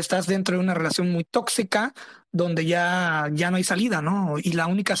estás dentro de una relación muy tóxica donde ya no hay salida, ¿no? Y la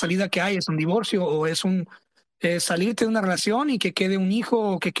única salida que hay es un divorcio o es salirte de una relación y que quede un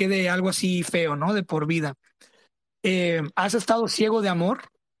hijo o que quede algo así feo, ¿no? De por vida. ¿Has estado ciego de amor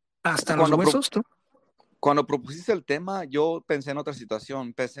hasta los Cuando, pro- huesos, tú? Cuando propusiste el tema, yo pensé en otra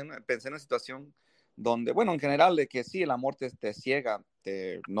situación. Pensé en una situación donde, bueno, en general, de que sí, el amor te ciega,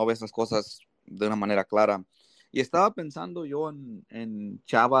 no ves las cosas de una manera clara. Y estaba pensando yo en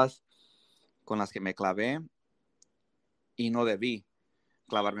chavas con las que me clavé y no debí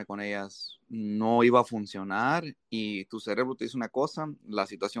clavarme con ellas. No iba a funcionar y tu cerebro te dice una cosa, la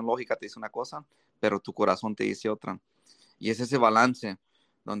situación lógica te dice una cosa, pero tu corazón te dice otra. Y es ese balance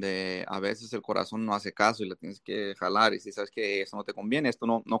donde a veces el corazón no hace caso y le tienes que jalar y si sabes que eso no te conviene, esto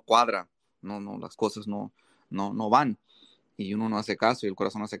no cuadra, no, las cosas no van y uno no hace caso y el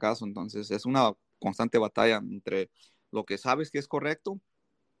corazón no hace caso. Entonces es una constante batalla entre lo que sabes que es correcto,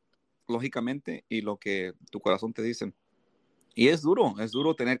 lógicamente, y lo que tu corazón te dice. Y es duro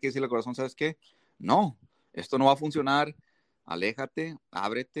tener que decirle al corazón, ¿sabes qué? No, esto no va a funcionar, aléjate,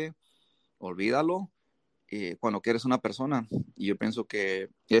 ábrete, olvídalo cuando quieres una persona. Y yo pienso que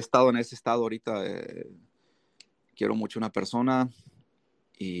he estado en ese estado ahorita, quiero mucho una persona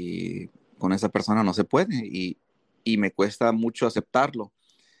y con esa persona no se puede y me cuesta mucho aceptarlo.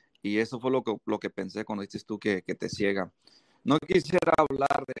 Y eso fue lo que pensé cuando dices tú que te ciega. No quisiera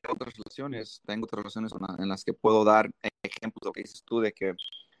hablar de otras relaciones, tengo otras relaciones en las que puedo dar ejemplos de lo que dices tú, de que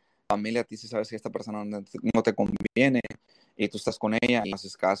familia te dice, sabes que esta persona no te conviene y tú estás con ella y no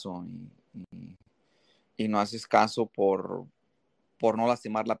haces caso y no haces caso por no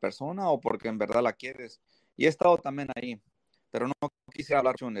lastimar a la persona o porque en verdad la quieres. Y he estado también ahí, pero no quisiera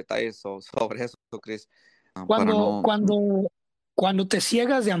hablar mucho en detalles sobre eso, Chris, para Cuando, no... cuando, cuando te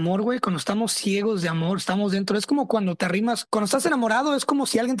ciegas de amor, güey, cuando estamos ciegos de amor, estamos dentro, es como cuando te arrimas, cuando estás enamorado, es como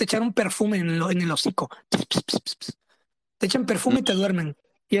si alguien te echara un perfume en el hocico. Te echan perfume y te duermen.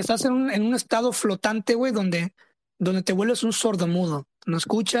 Y estás en un estado flotante, güey, donde te vuelves un sordomudo. No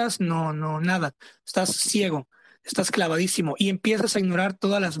escuchas, no, nada. Estás ciego, estás clavadísimo y empiezas a ignorar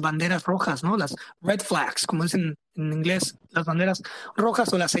todas las banderas rojas, ¿no? Las red flags, como dicen en inglés, las banderas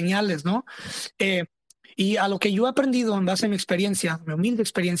rojas o las señales, ¿no? Eh, y a lo que yo he aprendido en base a mi experiencia, mi humilde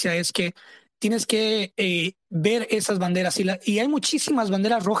experiencia, es que tienes que ver esas banderas. Y hay muchísimas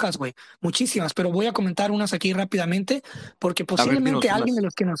banderas rojas, güey, muchísimas, pero voy a comentar unas aquí rápidamente, porque A ver, posiblemente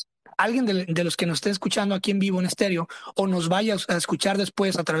dinos unas. alguien de los que nos esté escuchando aquí en vivo en estéreo o nos vaya a escuchar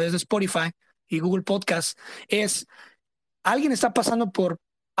después a través de Spotify y Google Podcast, es alguien está pasando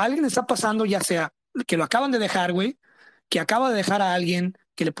alguien está pasando, ya sea que lo acaban de dejar, güey, que acaba de dejar a alguien,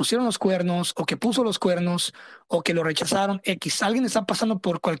 que le pusieron los cuernos, o que puso los cuernos, o que lo rechazaron, X. Alguien está pasando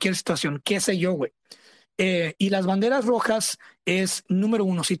por cualquier situación, qué sé yo, güey. Y las banderas rojas es, número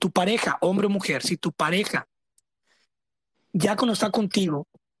uno, si tu pareja, hombre o mujer, si tu pareja ya cuando está contigo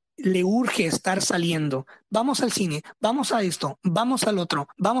le urge estar saliendo, vamos al cine, vamos a esto, vamos al otro,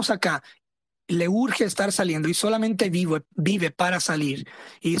 vamos acá, le urge estar saliendo y solamente vive para salir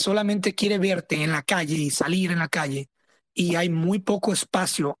y solamente quiere verte en la calle y salir en la calle y hay muy poco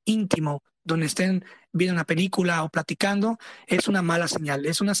espacio íntimo donde estén viendo una película o platicando, es una mala señal.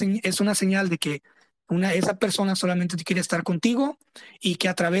 Es una señal de que esa persona solamente quiere estar contigo y que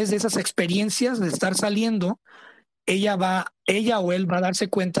a través de esas experiencias de estar saliendo, ella o él va a darse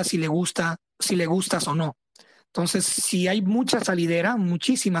cuenta si le gustas o no. Entonces, si hay mucha salidera,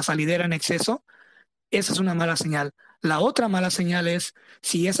 muchísima salidera en exceso, esa es una mala señal. La otra mala señal es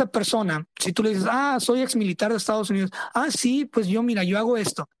si esa persona, si tú le dices, soy ex militar de Estados Unidos, sí, pues mira, yo hago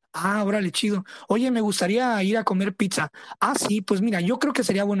esto. Órale, chido. Oye, me gustaría ir a comer pizza. Sí, pues mira, yo creo que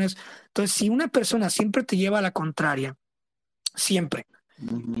sería bueno eso. Entonces, si una persona siempre te lleva a la contraria, siempre,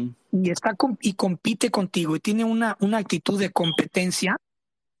 Ujú. y compite contigo y tiene una actitud de competencia,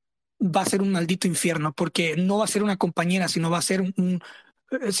 va a ser un maldito infierno, porque no va a ser una compañera, sino va a ser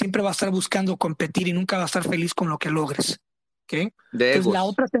siempre va a estar buscando competir y nunca va a estar feliz con lo que logres. ¿Ok? De Entonces,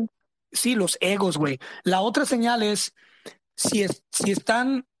 egos. sí, los egos, güey. La otra señal es si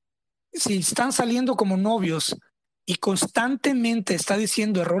están saliendo como novios y constantemente está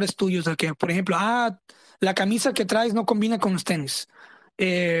diciendo errores tuyos, de que, por ejemplo, la camisa que traes no combina con los tenis.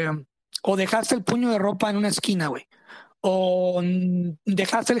 Eh, o dejaste el puño de ropa en una esquina, güey. O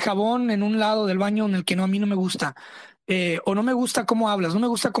dejaste el jabón en un lado del baño en el que a mí no me gusta. O no me gusta cómo hablas, no me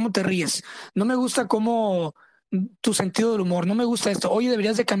gusta cómo te ríes, no me gusta cómo tu sentido del humor, no me gusta esto. Oye,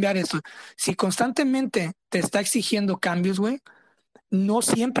 deberías de cambiar esto. Si constantemente te está exigiendo cambios, güey, no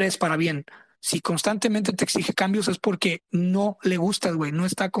siempre es para bien. Si constantemente te exige cambios es porque no le gustas, güey, no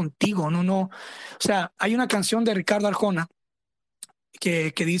está contigo, no. O sea, hay una canción de Ricardo Arjona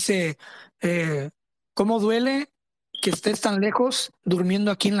que dice, ¿cómo duele que estés tan lejos durmiendo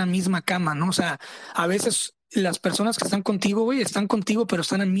aquí en la misma cama, ¿no? O sea, a veces las personas que están contigo, güey, están contigo, pero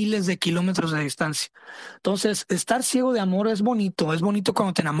están a miles de kilómetros de distancia. Entonces, estar ciego de amor es bonito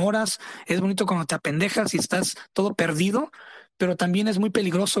cuando te enamoras, es bonito cuando te apendejas y estás todo perdido, pero también es muy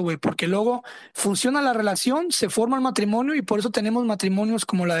peligroso, güey, porque luego funciona la relación, se forma el matrimonio y por eso tenemos matrimonios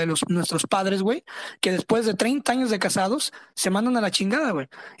como la de nuestros padres, güey, que después de 30 años de casados se mandan a la chingada, güey.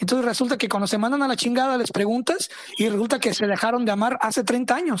 Entonces resulta que cuando se mandan a la chingada les preguntas y resulta que se dejaron de amar hace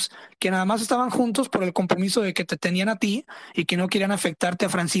 30 años, que nada más estaban juntos por el compromiso de que te tenían a ti y que no querían afectarte a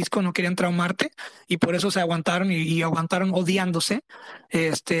Francisco, no querían traumarte y por eso se aguantaron y aguantaron odiándose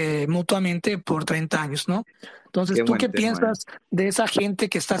mutuamente por 30 años, ¿no? Qué Entonces, ¿tú buen qué tema, ¿eh? piensas de esa gente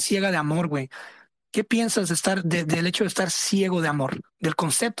que está ciega de amor, güey? ¿Qué piensas del hecho de estar ciego de amor? Del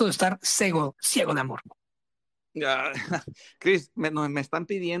concepto de estar ciego de amor. Ya, Chris, nos están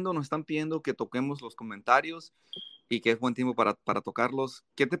pidiendo que toquemos los comentarios y que es buen tiempo para tocarlos.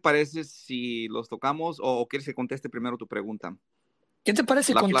 ¿Qué te parece si los tocamos o quieres que conteste primero tu pregunta? ¿Qué te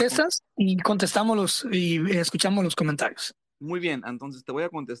parece? La, la, Contestas y contestamos y escuchamos los comentarios. Muy bien, entonces te voy a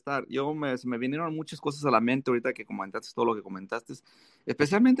contestar. Se me vinieron muchas cosas a la mente ahorita que comentaste todo lo que comentaste,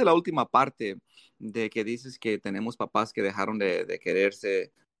 especialmente la última parte de que dices que tenemos papás que dejaron de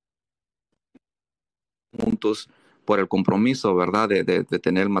quererse juntos por el compromiso, ¿verdad? De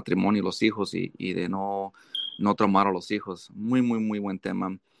tener el matrimonio y los hijos y de no traumar a los hijos. Muy, muy, muy buen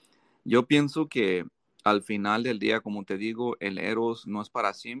tema. Yo pienso que al final del día, como te digo, el Eros no es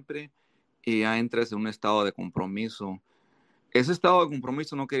para siempre y ya entras en un estado de compromiso. Ese estado de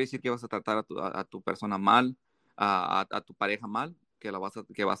compromiso no quiere decir que vas a tratar a tu persona mal, a tu pareja mal, que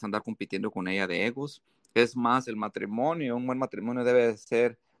vas a andar compitiendo con ella de egos. Es más, el matrimonio, un buen matrimonio debe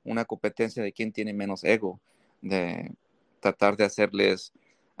ser una competencia de quién tiene menos ego, de tratar de hacerles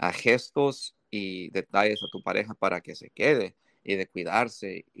gestos y detalles a tu pareja para que se quede y de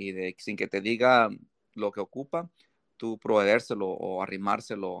cuidarse y de sin que te diga lo que ocupa, tú proveérselo o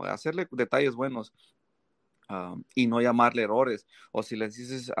arrimárselo, hacerle detalles buenos y no llamarle errores. O si le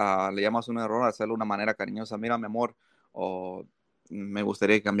dices, le llamas un error, hacerlo de una manera cariñosa. Mira, mi amor, o me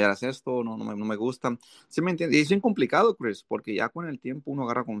gustaría que cambiaras esto, no me gusta. ¿Sí me entiendes? Y es bien complicado, Chris, porque ya con el tiempo uno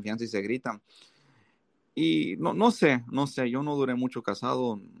agarra confianza y se grita. Y no sé, yo no duré mucho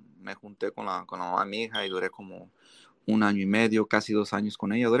casado. Me junté con la mamá de mi hija y duré como un año y medio, casi 2 años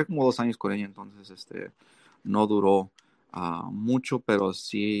con ella. Duré como 2 años con ella, entonces no duró mucho, pero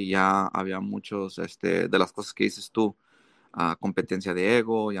sí ya había muchos de las cosas que dices tú, competencia de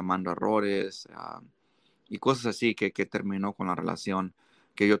ego, llamando errores y cosas así que terminó con la relación,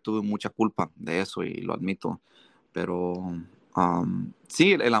 que yo tuve mucha culpa de eso y lo admito, pero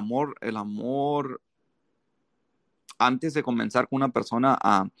sí, el amor antes de comenzar con una persona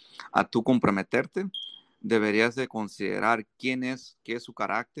a tú comprometerte, deberías de considerar quién es, qué es su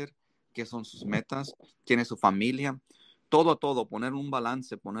carácter, qué son sus metas, quién es su familia, todo, poner un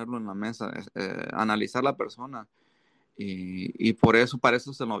balance, ponerlo en la mesa, analizar la persona. Y por eso, para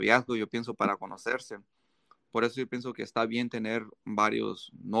eso es el noviazgo, yo pienso, para conocerse. Por eso yo pienso que está bien tener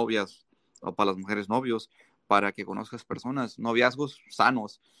varios novias, o para las mujeres novios, para que conozcas personas, noviazgos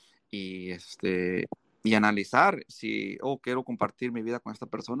sanos y, y analizar si, quiero compartir mi vida con esta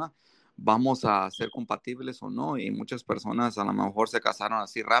persona, vamos a ser compatibles o no. Y muchas personas a lo mejor se casaron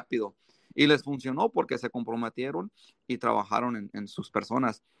así rápido y les funcionó porque se comprometieron y trabajaron en sus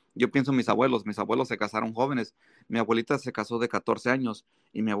personas. Yo pienso en mis abuelos se casaron jóvenes. Mi abuelita se casó de 14 años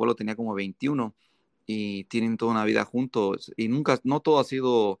y mi abuelo tenía como 21 y tienen toda una vida juntos y nunca, no todo ha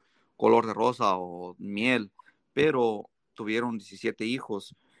sido color de rosa o miel, pero tuvieron 17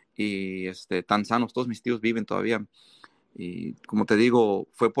 hijos y tan sanos, todos mis tíos viven todavía y como te digo,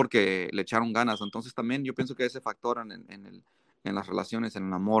 fue porque le echaron ganas. Entonces también yo pienso que ese factor en las relaciones, en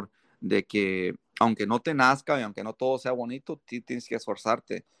el amor, de que aunque no te nazca y aunque no todo sea bonito, tienes que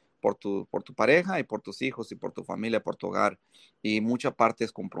esforzarte por tu pareja y por tus hijos y por tu familia, por tu hogar. Y mucha parte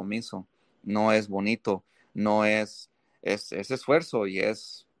es compromiso, no es bonito, no es esfuerzo y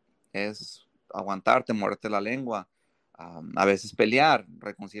es aguantarte, morderte la lengua, a veces pelear,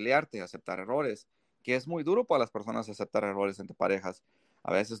 reconciliarte, aceptar errores, que es muy duro para las personas aceptar errores entre parejas.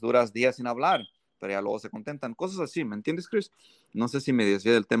 A veces duras días sin hablar, pero ya luego se contentan. Cosas así, ¿me entiendes, Chris? No sé si me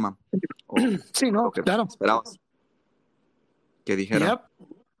desvié del tema o Sí, no, lo que claro. esperabas que dijera, Yep.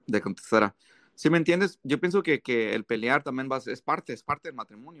 de contestara. ¿Sí me entiendes? Yo pienso que el pelear también es parte del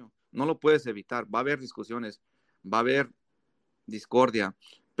matrimonio. No lo puedes evitar. Va a haber discusiones, va a haber discordia,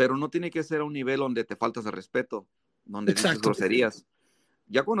 pero no tiene que ser a un nivel donde te faltas de respeto, donde dices Exacto. groserías.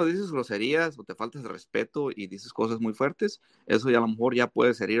 Ya cuando dices groserías o te faltas de respeto y dices cosas muy fuertes, eso ya a lo mejor ya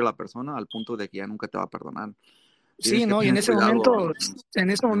puedes herir a la persona al punto de que ya nunca te va a perdonar. Tienes Sí, que no, y tener cuidado en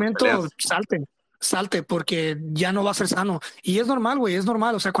ese en las momento, peleas. salte, porque ya no va a ser sano. Y es normal, güey, es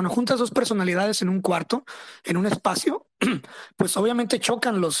normal. O sea, cuando juntas dos personalidades en un cuarto, en un espacio, pues obviamente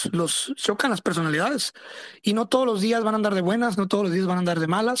chocan las personalidades. Y no todos los días van a andar de buenas, no todos los días van a andar de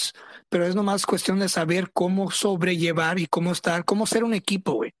malas, pero es nomás cuestión de saber cómo sobrellevar y cómo estar, cómo ser un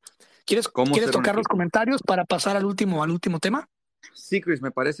equipo, güey. ¿Cómo ¿Quieres ser un tocar los equipo? comentarios para pasar al último tema? Sí, Chris,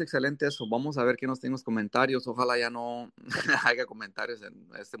 me parece excelente eso. Vamos a ver qué nos tienen los comentarios. Ojalá ya no haya comentarios en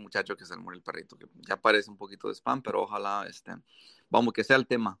este muchacho que se le murió el perrito, que ya parece un poquito de spam, pero ojalá, vamos, que sea el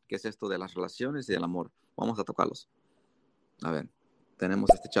tema, que es esto de las relaciones y del amor. Vamos a tocarlos. A ver, tenemos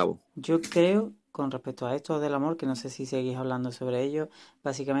a este chavo. Yo creo, con respecto a esto del amor, que no sé si seguís hablando sobre ello,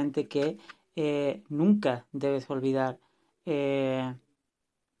 básicamente que nunca debes olvidar eh,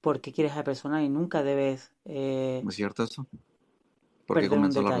 por qué quieres a la persona y nunca debes ¿No es cierto eso? ¿Por qué perder un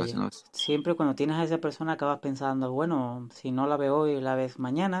comenzó la detalle. relación a veces? Siempre cuando tienes a esa persona acabas pensando, bueno, si no la veo hoy, la ves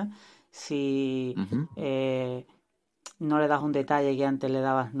mañana. Si Ujú. no le das un detalle que antes le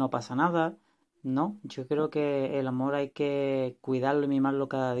dabas, no pasa nada. No, yo creo que el amor hay que cuidarlo y mimarlo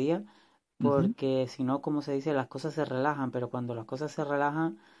cada día, Ujú. porque si no, como se dice, las cosas se relajan, pero cuando las cosas se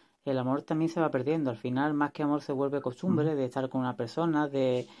relajan, el amor también se va perdiendo. Al final, más que amor, se vuelve Ujú. costumbre de estar con una persona,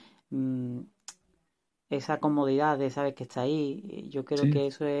 de mm, esa comodidad de saber que está ahí. Yo creo Sí. que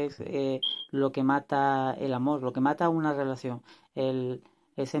eso es lo que mata el amor, lo que mata una relación, el,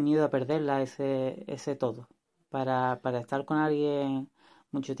 ese miedo a perderla, ese todo. Para estar con alguien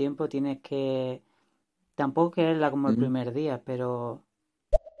mucho tiempo tienes que, tampoco quererla como el Ujú. primer día, pero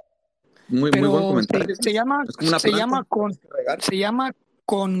Muy buen Pero comentario, Chris. Es como una planta. Tienes que regar. se llama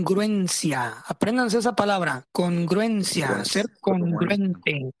congruencia. Apréndanse esa palabra, congruencia, ser Congruencia.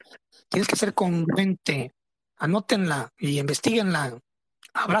 congruente. Tienes que ser congruente. Anótenla y investiguenla.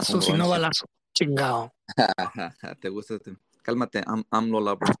 Abrazos y no Congruencia. balazos. Chingado. Te gusta. Cálmate, AMLO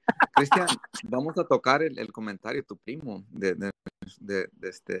lover. Cristian, vamos a tocar el comentario de tu primo, de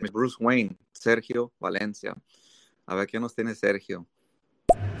Bruce Wayne, Sergio Valencia. A ver qué nos tiene Sergio.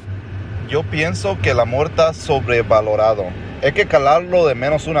 Yo pienso que el amor está sobrevalorado. Hay que calarlo de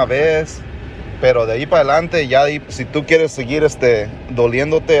menos una vez, pero de ahí para adelante, si tú quieres seguir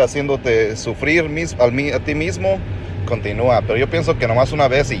doliéndote, haciéndote sufrir a ti mismo, continúa. Pero yo pienso que nomás una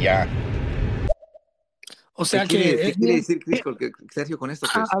vez y ya. O sea que ¿Qué es quiere bien. decir Sergio con esto,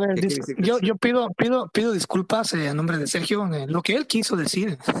 Chris? A ver, ¿Qué quiere decir Chris? yo pido disculpas a nombre de Sergio. Lo que él quiso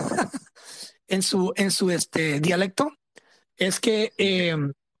decir en su dialecto es que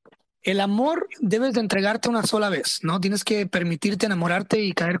el amor debes de entregarte una sola vez, ¿no? Tienes que permitirte enamorarte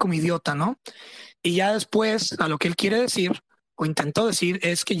y caer como idiota, ¿no? Y ya después, a lo que él quiere decir, o intentó decir,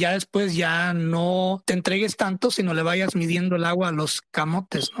 es que ya después ya no te entregues tanto, sino le vayas midiendo el agua a los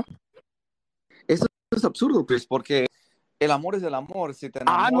camotes, ¿no? Eso es absurdo, pues, porque el amor es el amor. Si te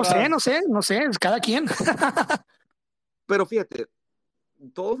enamoras, No sé, es cada quien. pero fíjate,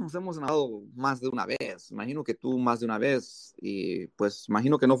 todos nos hemos enamorado más de una vez. Imagino que tú más de una vez y pues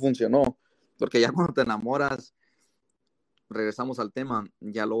imagino que no funcionó, porque ya cuando te enamoras, regresamos al tema,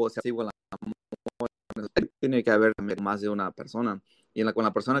 ya luego se hace igual. Tiene que haber más de una persona. Y con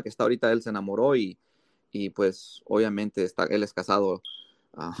la persona que está ahorita, él se enamoró y pues obviamente él es casado.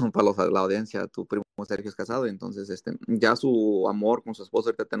 Para la audiencia, tu primo Sergio es casado, entonces ya su amor con su esposa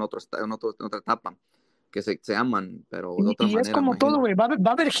ahorita está en otra etapa, que se aman, pero de otra Y es manera, como todo, imagino. güey. Va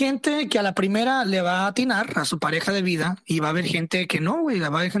a haber gente que a la primera le va a atinar a su pareja de vida y va a haber gente que no, güey. Va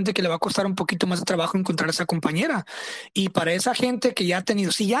a haber gente que le va a costar un poquito más de trabajo encontrar esa compañera. Y para esa gente que ya ha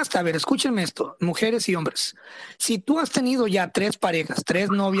tenido, sí, ya está, a ver, escúchenme esto, mujeres y hombres. Si tú has tenido ya 3 parejas, 3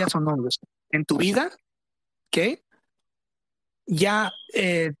 novias o novios en tu vida, ¿qué? Ya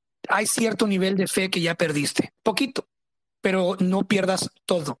hay cierto nivel de fe que ya perdiste. Poquito, pero no pierdas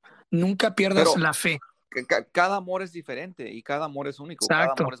todo. Nunca pierdas Pero la fe. cada amor es diferente y cada amor es único, cada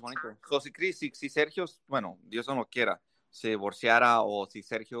Exacto. amor es bonito. So, si Sergio, bueno, Dios no lo quiera, se divorciara o si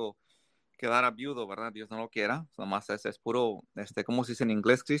Sergio quedara viudo, ¿verdad? Dios no lo quiera, nomás es puro, ¿cómo se dice en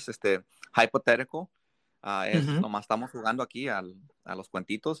inglés, Chris? Hipotético. Ujú. Nomás estamos jugando aquí a los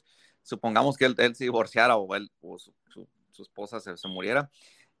cuentitos. Supongamos que él se divorciara o su esposa se muriera.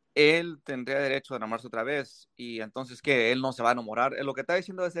 Él tendría derecho a enamorarse otra vez y entonces que él no se va a enamorar. Lo que está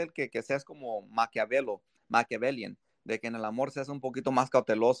diciendo es él que seas como Machiavellian, de que en el amor seas un poquito más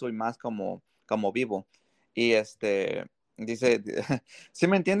cauteloso y más como vivo. Y dice, ¿sí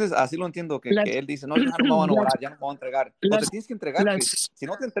me entiendes? Así lo entiendo, que Las, él dice, no, ya no me voy a las, enamorar, ya no me voy a entregar. Pues te las, tienes que entregar, Chris. las, Si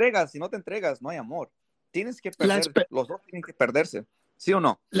no te entregas, no hay amor. Tienes que las, perder, los dos tienen que perderse, ¿sí o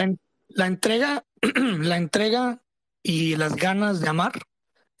no? la entrega, la entrega y las ganas de amar,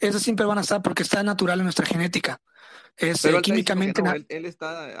 esas siempre van a estar porque está natural en nuestra genética. Es Pero él está diciendo que químicamente. no, él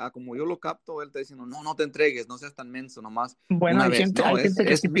está, como yo lo capto, él está diciendo, no, no te entregues, no seas tan menso, nomás Bueno, una vez. No, hay gente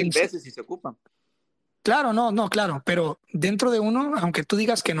que es sí 1000 piensa. veces si se ocupa. Claro, no, claro, pero dentro de uno, aunque tú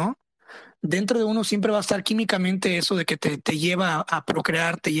digas que no, dentro de uno siempre va a estar químicamente eso de que te lleva a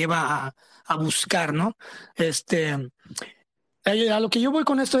procrear, te lleva a buscar, ¿no? Este, a lo que yo voy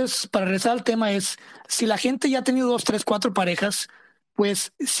con esto es, para regresar al tema, es si la gente ya ha tenido 2, 3, 4 parejas,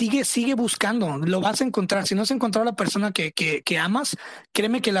 pues sigue buscando, lo vas a encontrar. Si no has encontrado a la persona que amas,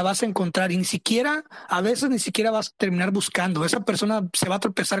 créeme que la vas a encontrar y ni siquiera, a veces ni siquiera vas a terminar buscando. Esa persona se va a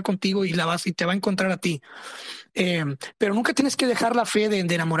tropezar contigo y te va a encontrar a ti. Pero nunca tienes que dejar la fe de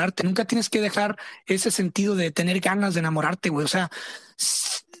enamorarte, nunca tienes que dejar ese sentido de tener ganas de enamorarte, güey. O sea,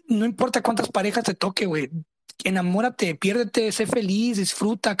 no importa cuántas parejas te toque, güey. Enamórate, piérdete, sé feliz,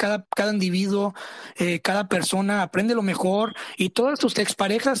 disfruta cada individuo, cada persona, aprende lo mejor y todas tus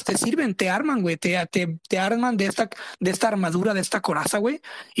exparejas te sirven, te arman, güey, te arman de esta armadura, de esta coraza, güey,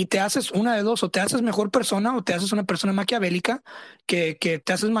 y te haces una de dos, o te haces mejor persona o te haces una persona maquiavélica que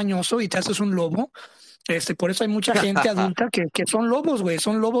te haces mañoso y te haces un lobo. Por eso hay mucha gente adulta que son lobos, güey,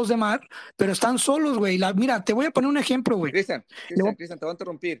 son lobos de mar, pero están solos, güey. Mira, te voy a poner un ejemplo, güey. Cristian, te voy a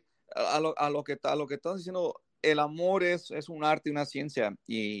interrumpir. A lo que estás diciendo, el amor es un arte y una ciencia.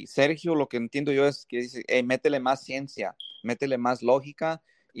 Y Sergio, lo que entiendo yo es que dice, métele más ciencia, métele más lógica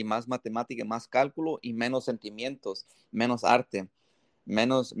y más matemática, más cálculo y menos sentimientos, menos arte,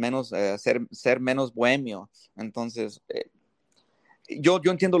 ser menos bohemio. Entonces, yo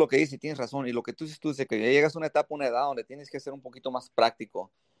entiendo lo que dices y tienes razón. Y lo que tú dices que ya llegas a una edad donde tienes que ser un poquito más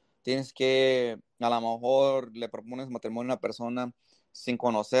práctico. Tienes que, a lo mejor, le propones matrimonio a una persona sin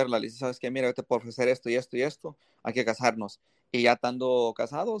conocerla. Le dices, ¿sabes qué? Mira, yo te puedo ofrecer esto y esto y esto. Hay que casarnos. Y ya estando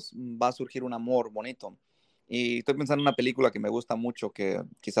casados, va a surgir un amor bonito. Y estoy pensando en una película que me gusta mucho, que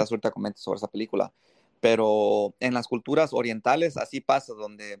quizás ahorita comentes sobre esa película. Pero en las culturas orientales así pasa,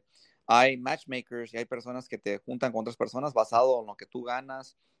 donde hay matchmakers y hay personas que te juntan con otras personas basado en lo que tú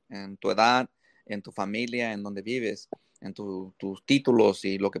ganas, en tu edad, en tu familia, en donde vives, en tus títulos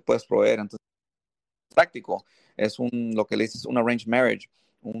y lo que puedes proveer. Entonces, práctico, es lo que le dices un arranged marriage,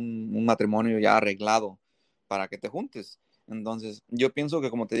 un matrimonio ya arreglado para que te juntes. Entonces, yo pienso que,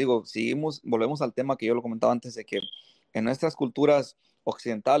 como te digo, volvemos al tema que yo lo comentaba antes, de que en nuestras culturas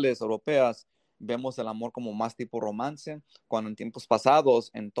occidentales, europeas, vemos el amor como más tipo romance, cuando en tiempos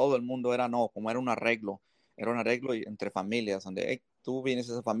pasados en todo el mundo como era un arreglo entre familias, donde hey, tú vienes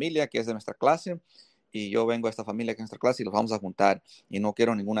a esa familia que es de nuestra clase y yo vengo a esta familia que es nuestra clase y los vamos a juntar y no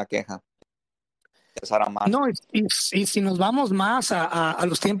quiero ninguna queja. Empezar a amar. No, y si nos vamos más a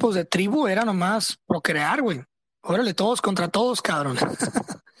los tiempos de tribu, era nomás procrear, güey. Órale, todos contra todos, cabrón.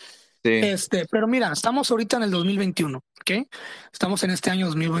 Sí, Pero mira, estamos ahorita en el 2021, ¿ok? Estamos en este año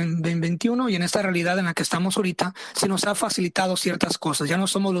 2021 y en esta realidad en la que estamos ahorita se nos ha facilitado ciertas cosas. Ya no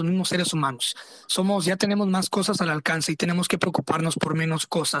somos los mismos seres humanos. Ya tenemos más cosas al alcance y tenemos que preocuparnos por menos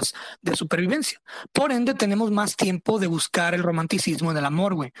cosas de supervivencia. Por ende, tenemos más tiempo de buscar el romanticismo del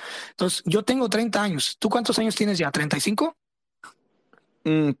amor, güey. Entonces, yo tengo 30 años. ¿Tú cuántos años tienes ya? ¿35?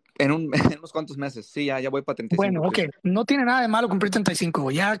 en unos cuantos meses. Sí, ya voy para 35, Bueno, ok, Chris. no tiene nada de malo cumplir 35,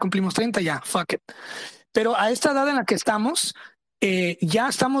 güey. Ya cumplimos 30, ya, fuck it. Pero a esta edad en la que estamos, ya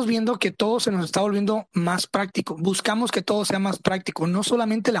estamos viendo que todo se nos está volviendo más práctico. Buscamos que todo sea más práctico, no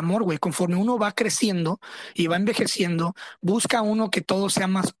solamente el amor, güey. Conforme uno va creciendo y va envejeciendo, busca uno que todo sea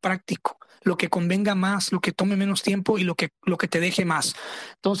más práctico, lo que convenga más, lo que tome menos tiempo y lo que te deje más.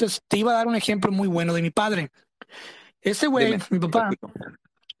 Entonces, te iba a dar un ejemplo muy bueno de mi padre. Ese güey, Dime, mi te papá, escucho.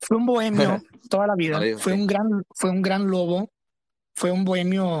 fue un bohemio toda la No vida, le digo, sí. fue un gran lobo, fue un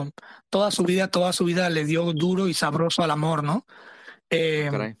bohemio toda su vida le dio duro y sabroso al amor, ¿no? Eh,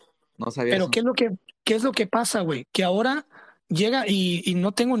 Caray, no sabía pero eso. ¿qué es lo que pasa, güey? Que ahora llega y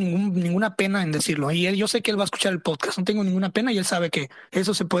no tengo ninguna pena en decirlo. Yo sé que él va a escuchar el podcast, no tengo ninguna pena y él sabe que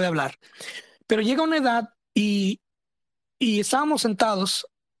eso se puede hablar. Pero llega una edad y estábamos sentados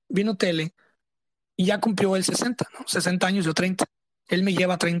viendo tele y ya cumplió el 60, ¿no? 60 años, yo 30. Él me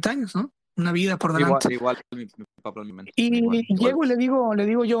lleva 30 años, ¿no? Una vida por Igual, delante. igual, mi papá, mi mente. Igual, Y igual. llego y le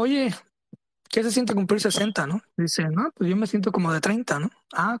digo yo, oye, ¿qué se siente cumplir 60, no? Dice, no, pues yo me siento como de 30, ¿no?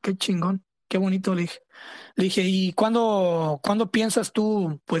 Ah, qué chingón, qué bonito, le dije. Le dije, ¿y cuándo piensas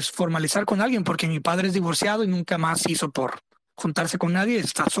tú, pues, formalizar con alguien? Porque mi padre es divorciado y nunca más hizo por juntarse con nadie,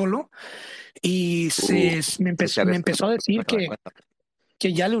 está solo. Y Escuchar me eso, empezó a decir no se da cuenta.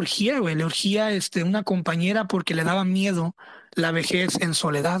 que ya le urgía, güey, le urgía una compañera porque le daba miedo la vejez en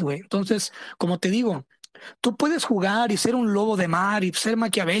soledad, güey. Entonces, como te digo, tú puedes jugar y ser un lobo de mar y ser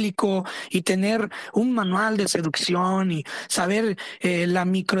maquiavélico y tener un manual de seducción y saber la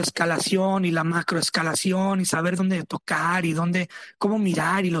microescalación y la macroescalación y saber dónde tocar y cómo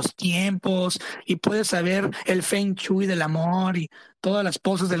mirar y los tiempos y puedes saber el Feng Shui del amor y todas las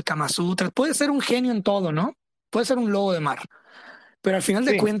poses del Kama Sutra. Puedes ser un genio en todo, ¿no? Puedes ser un lobo de mar. Pero al final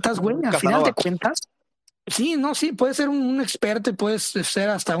de Sí, cuentas, güey, al final de Casanova. cuentas, sí, no, sí, puedes ser un experto y puedes ser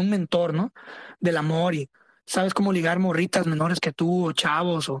hasta un mentor, ¿no? Del amor y sabes cómo ligar morritas menores que tú o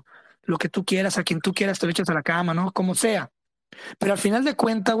chavos o lo que tú quieras, a quien tú quieras te lo echas a la cama, ¿no? Como sea. Pero al final de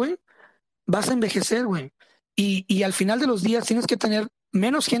cuentas, güey, vas a envejecer, güey. Y al final de los días tienes que tener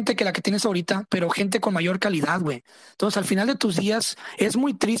menos gente que la que tienes ahorita, pero gente con mayor calidad, güey. Entonces, al final de tus días es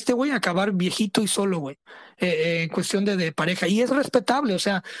muy triste, güey, acabar viejito y solo, güey, en cuestión de pareja. Y es respetable, o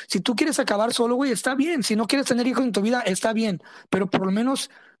sea, si tú quieres acabar solo, güey, está bien. Si no quieres tener hijos en tu vida, está bien. Pero por lo menos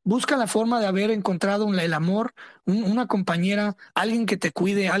busca la forma de haber encontrado el amor, una compañera, alguien que te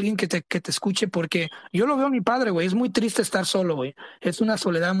cuide, alguien que te escuche, porque yo lo veo a mi padre, güey, es muy triste estar solo, güey. Es una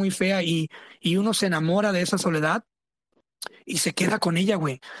soledad muy fea y uno se enamora de esa soledad y se queda con ella,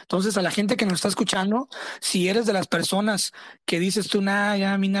 güey. Entonces, a la gente que nos está escuchando, si eres de las personas que dices tú, nah,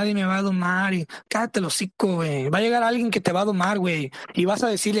 ya a mí nadie me va a domar, y cállate el hocico, güey. Va a llegar alguien que te va a domar, güey, y vas a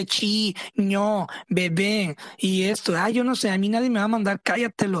decirle chi, ño, bebé, y esto, yo no sé, a mí nadie me va a mandar,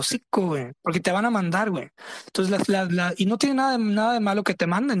 cállate el hocico, güey, porque te van a mandar, güey. Entonces, y no tiene nada de malo que te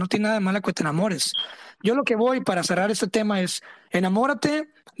manden, no tiene nada de malo que te enamores. Yo lo que voy para cerrar este tema es, enamórate,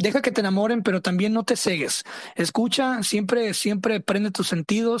 deja que te enamoren, pero también no te cegues. Escucha, siempre prende tus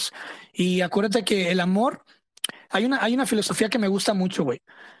sentidos y acuérdate que el amor, hay una filosofía que me gusta mucho, güey.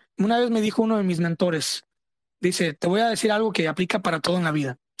 Una vez me dijo uno de mis mentores, dice, te voy a decir algo que aplica para todo en la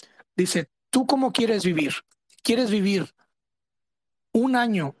vida. Dice, ¿tú cómo quieres vivir? ¿Quieres vivir un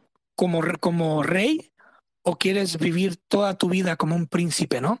año como rey o quieres vivir toda tu vida como un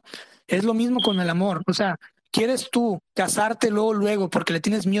príncipe, ¿no? Es lo mismo con el amor. O sea, ¿quieres tú casarte luego, porque le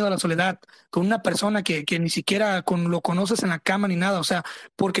tienes miedo a la soledad con una persona que ni siquiera lo conoces en la cama ni nada? O sea,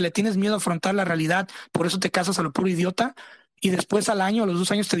 porque le tienes miedo a afrontar la realidad, por eso te casas a lo puro idiota y después al año, a los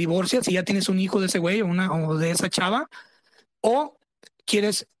 2 años te divorcias y ya tienes un hijo de ese güey o de esa chava. ¿O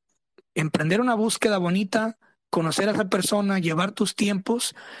quieres emprender una búsqueda bonita, conocer a esa persona, llevar tus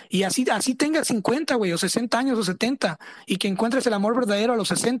tiempos y así tengas 50, güey, o 60 años o 70 y que encuentres el amor verdadero a los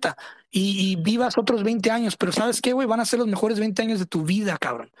 60 y vivas otros 20 años, pero ¿sabes qué, güey? Van a ser los mejores 20 años de tu vida,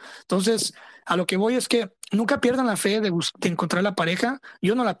 cabrón. Entonces, a lo que voy es que nunca pierdan la fe de encontrar la pareja.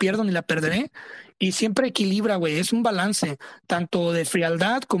 Yo no la pierdo ni la perderé y siempre equilibra, güey. Es un balance tanto de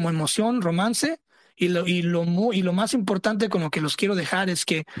frialdad como emoción, romance. Y lo más importante con lo que los quiero dejar es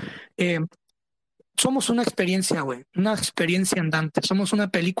que eh, somos una experiencia, güey, una experiencia andante, somos una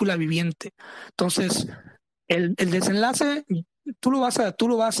película viviente. Entonces, el desenlace tú lo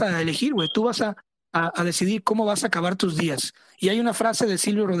vas a elegir, güey. Tú vas a decidir cómo vas a acabar tus días. Y hay una frase de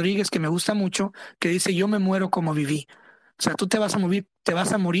Silvio Rodríguez que me gusta mucho que dice, yo me muero como viví. O sea, tú te vas a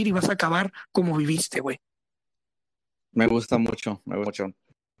morir y vas a acabar como viviste, güey. Me gusta mucho, me gusta mucho.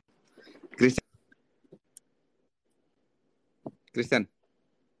 Cristian, Cristian,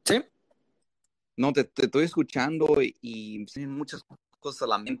 ¿Sí? no, te estoy escuchando y se me vienen muchas cosas a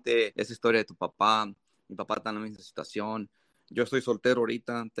la mente. Esa historia de tu papá, mi papá está en la misma situación. Yo estoy soltero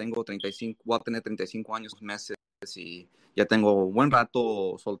ahorita, tengo 35, voy a tener 35 años, meses, y ya tengo buen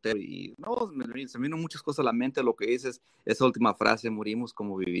rato soltero. Y no, se me vienen muchas cosas a la mente. Lo que dices, esa última frase, morimos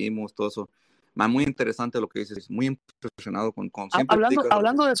como vivimos, todo eso. Muy interesante lo que dices, muy impresionado con siempre Hablando, platicas.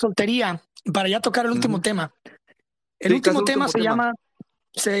 hablando de soltería, para ya tocar el último Ujú. tema. El Sí, casi último el tema último se tema. llama,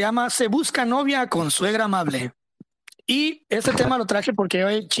 se llama Se busca novia con suegra amable. Y este tema lo traje porque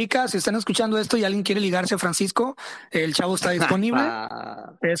hoy, chicas, si están escuchando esto y alguien quiere ligarse a Francisco, el chavo está disponible.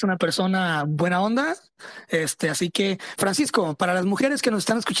 Es una persona buena onda. Así que, Francisco, para las mujeres que nos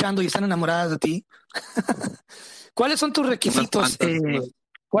están escuchando y están enamoradas de ti, ¿cuáles son tus Unas requisitos? cuantas,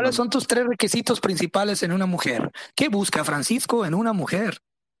 ¿Cuáles son tus 3 requisitos principales en una mujer? ¿Qué busca Francisco en una mujer?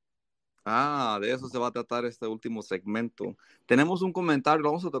 De eso se va a tratar este último segmento. Tenemos un comentario, lo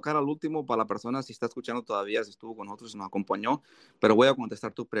vamos a tocar al último para la persona si está escuchando todavía, si estuvo con nosotros, si nos acompañó, pero voy a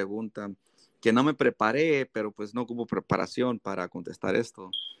contestar tu pregunta, que no me preparé, pero pues no hubo preparación para contestar esto.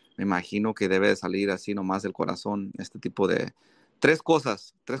 Me imagino que debe de salir así nomás del corazón este tipo de tres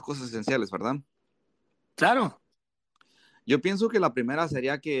cosas esenciales, ¿verdad? Claro, Yo pienso que la primera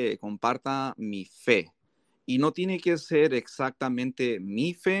sería que comparta mi fe. Y no tiene que ser exactamente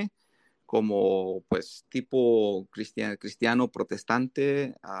mi fe, como pues tipo cristiano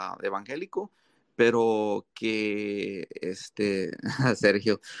protestante evangélico, pero que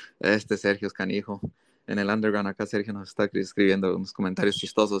Sergio es canijo. En el underground acá Sergio nos está escribiendo unos comentarios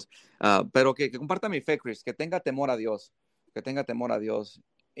chistosos. Pero que comparta mi fe, Chris, que tenga temor a Dios, que tenga temor a Dios.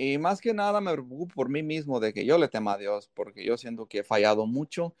 Y más que nada me preocupo por mí mismo de que yo le tema a Dios, porque yo siento que he fallado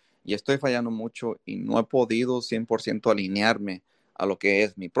mucho y estoy fallando mucho y no he podido 100% alinearme a lo que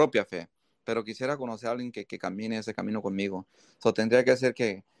es mi propia fe. Pero quisiera conocer a alguien que camine ese camino conmigo. Tendría que ser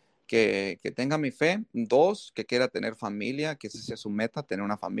que tenga mi fe. 2, que quiera tener familia, que esa sea su meta, tener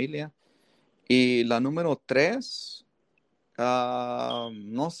una familia. Y la número 3,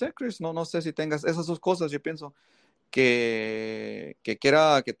 no sé, Chris, no sé si tengas esas 2 cosas, yo pienso que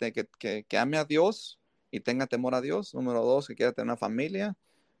quiera, que ame a Dios y tenga temor a Dios. Número 2, que quiera tener una familia.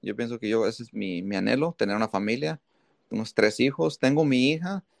 Yo pienso que ese es mi anhelo, tener una familia, unos 3 hijos. Tengo mi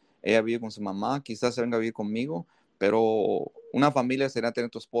hija, ella vive con su mamá, quizás se venga a vivir conmigo, pero una familia sería tener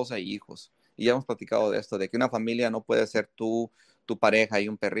tu esposa y hijos. Y ya hemos platicado de esto, de que una familia no puede ser tú, tu pareja y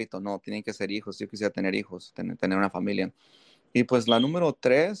un perrito, no, tienen que ser hijos. Yo quisiera tener hijos, tener una familia. Y pues la número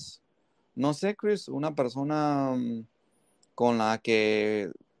 3, no sé, Chris, una persona con la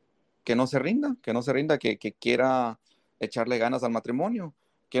que no se rinda, que quiera echarle ganas al matrimonio,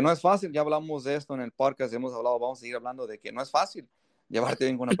 que no es fácil. Ya hablamos de esto en el podcast, hemos hablado, vamos a seguir hablando de que no es fácil llevarte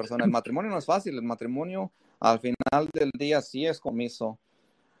bien con una persona. El matrimonio no es fácil, el matrimonio al final del día sí es compromiso.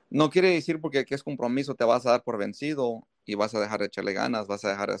 No quiere decir porque que es compromiso te vas a dar por vencido y vas a dejar de echarle ganas, vas a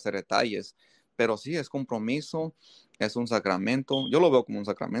dejar de hacer detalles, pero sí es compromiso, es un sacramento. Yo lo veo como un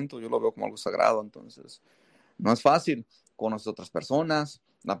sacramento, yo lo veo como algo sagrado. Entonces no es fácil. Conoces otras personas,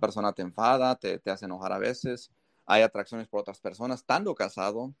 la persona te enfada, te hace enojar a veces, hay atracciones por otras personas, estando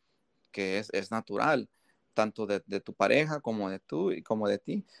casado, que es natural, tanto de tu pareja como de tú y como de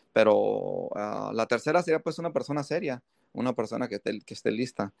ti. Pero la tercera sería pues una persona seria, una persona que esté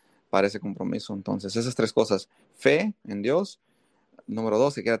lista para ese compromiso. Entonces, esas 3 cosas: fe en Dios, número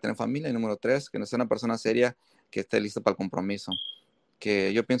 2, que quiera tener familia, y número 3, que no sea una persona seria que esté lista para el compromiso.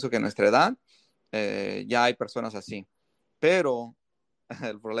 Que yo pienso que en nuestra edad ya hay personas así, pero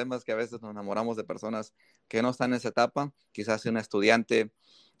el problema es que a veces nos enamoramos de personas que no están en esa etapa. Quizás una estudiante en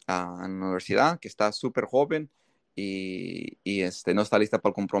la universidad que está súper joven y no está lista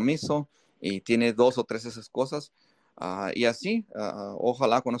para el compromiso y tiene 2 o 3 de esas cosas. Y así,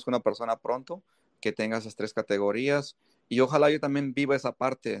 ojalá conozca una persona pronto que tenga esas 3 categorías y ojalá yo también viva esa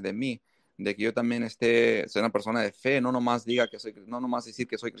parte de mí, de que yo también sea una persona de fe, no nomás no nomás decir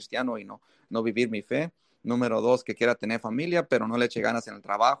que soy cristiano y no vivir mi fe. Número 2, que quiera tener familia, pero no le eche ganas en el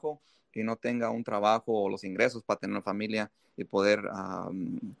trabajo y no tenga un trabajo o los ingresos para tener una familia y poder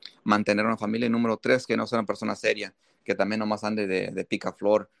mantener una familia. Y número 3, que no sea una persona seria, que también nomás ande de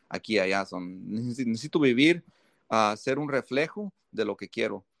picaflor aquí y allá. Necesito vivir, ser un reflejo de lo que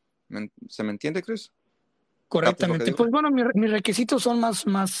quiero. ¿Se me entiende, Chris? Correctamente. Pues bueno, mis requisitos son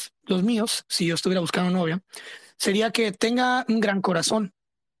más los míos, si yo estuviera buscando novia. Sería que tenga un gran corazón,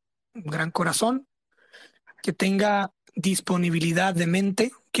 que tenga disponibilidad de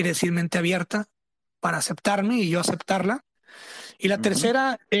mente, quiere decir mente abierta, para aceptarme y yo aceptarla. Y la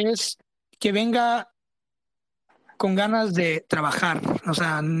tercera es que venga con ganas de trabajar, o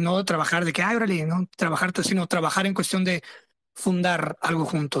sea, no trabajar de que, ay, órale, no trabajarte, sino trabajar en cuestión de fundar algo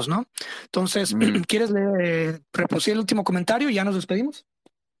juntos, ¿no? Entonces, ¿quieres reproducir el último comentario y ya nos despedimos?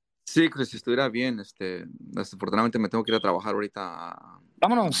 Sí, Chris, si estuviera bien, desafortunadamente me tengo que ir a trabajar ahorita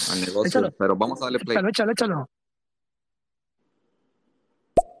Vámonos, al negocio, échalo. pero vamos a darle play. Échalo.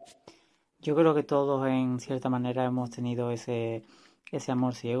 Yo creo que todos en cierta manera hemos tenido ese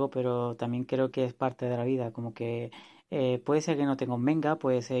amor ciego, pero también creo que es parte de la vida, como que puede ser que no te convenga,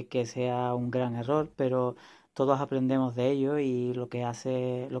 puede ser que sea un gran error, pero todos aprendemos de ello y lo que nos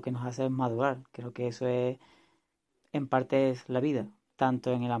hace es madurar. Creo que eso en parte es la vida,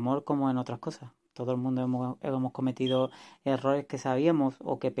 tanto en el amor como en otras cosas. Todo el mundo hemos cometido errores que sabíamos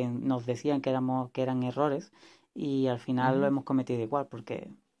o que nos decían que eran errores y al final lo hemos cometido igual, porque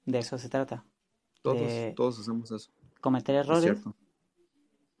de eso se trata. Todos hacemos eso. Cometer errores,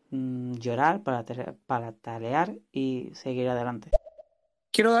 llorar, patalear y seguir adelante.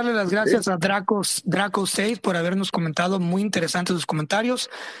 Quiero darle las gracias a Draco6 por habernos comentado, muy interesantes sus comentarios.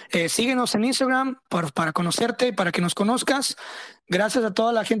 Síguenos en Instagram para conocerte y para que nos conozcas. Gracias a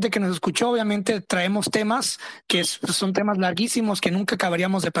toda la gente que nos escuchó. Obviamente traemos temas que son temas larguísimos que nunca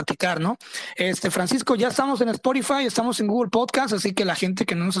acabaríamos de platicar, ¿no? Francisco, ya estamos en Spotify, estamos en Google Podcast, así que la gente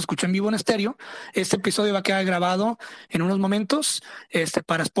que no nos escuchó en vivo en estéreo, este episodio va a quedar grabado en unos momentos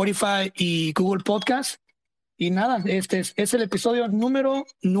para Spotify y Google Podcast. Y nada, este es el episodio número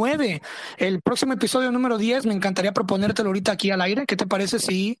 9. El próximo episodio número 10, me encantaría proponértelo ahorita aquí al aire. ¿Qué te parece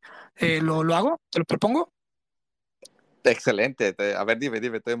si lo hago? ¿Te lo propongo? Excelente. A ver, dime,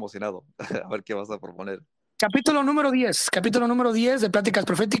 estoy emocionado. A ver qué vas a proponer. Capítulo número 10 de Pláticas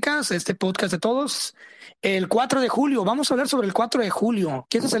Proféticas, este podcast de todos. El 4 de julio, vamos a hablar sobre el 4 de julio.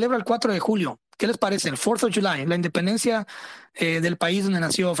 ¿Qué se celebra el 4 de julio? ¿Qué les parece? El 4th of July, la independencia del país donde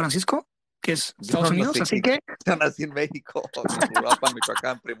nació Francisco, que es Estados Unidos, así que... Yo nací en México, en Uruapan,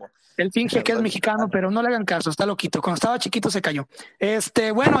 Michoacán, primo. Él finge que es mexicano, pero no le hagan caso, está loquito. Cuando estaba chiquito se cayó.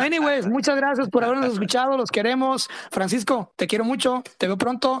 Bueno, anyways, muchas gracias por habernos escuchado, los queremos. Francisco, te quiero mucho, te veo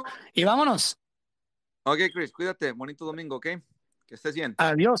pronto y vámonos. Ok, Chris, cuídate, bonito domingo, ¿ok? Que estés bien.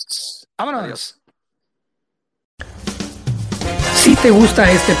 Adiós, vámonos. Adiós. Si te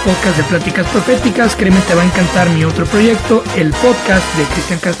gusta este podcast de Pláticas Proféticas, créeme, te va a encantar mi otro proyecto, el podcast de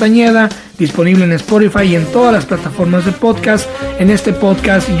Cristian Castañeda, disponible en Spotify y en todas las plataformas de podcast. En este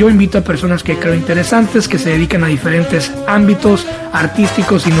podcast yo invito a personas que creo interesantes, que se dedican a diferentes ámbitos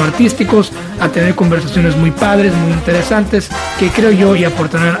artísticos y no artísticos, a tener conversaciones muy padres, muy interesantes, que creo yo y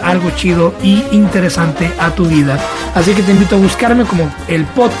aportarán algo chido y interesante a tu vida. Así que te invito a buscarme como el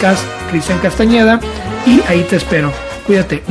podcast Cristian Castañeda y ahí te espero. Cuídate.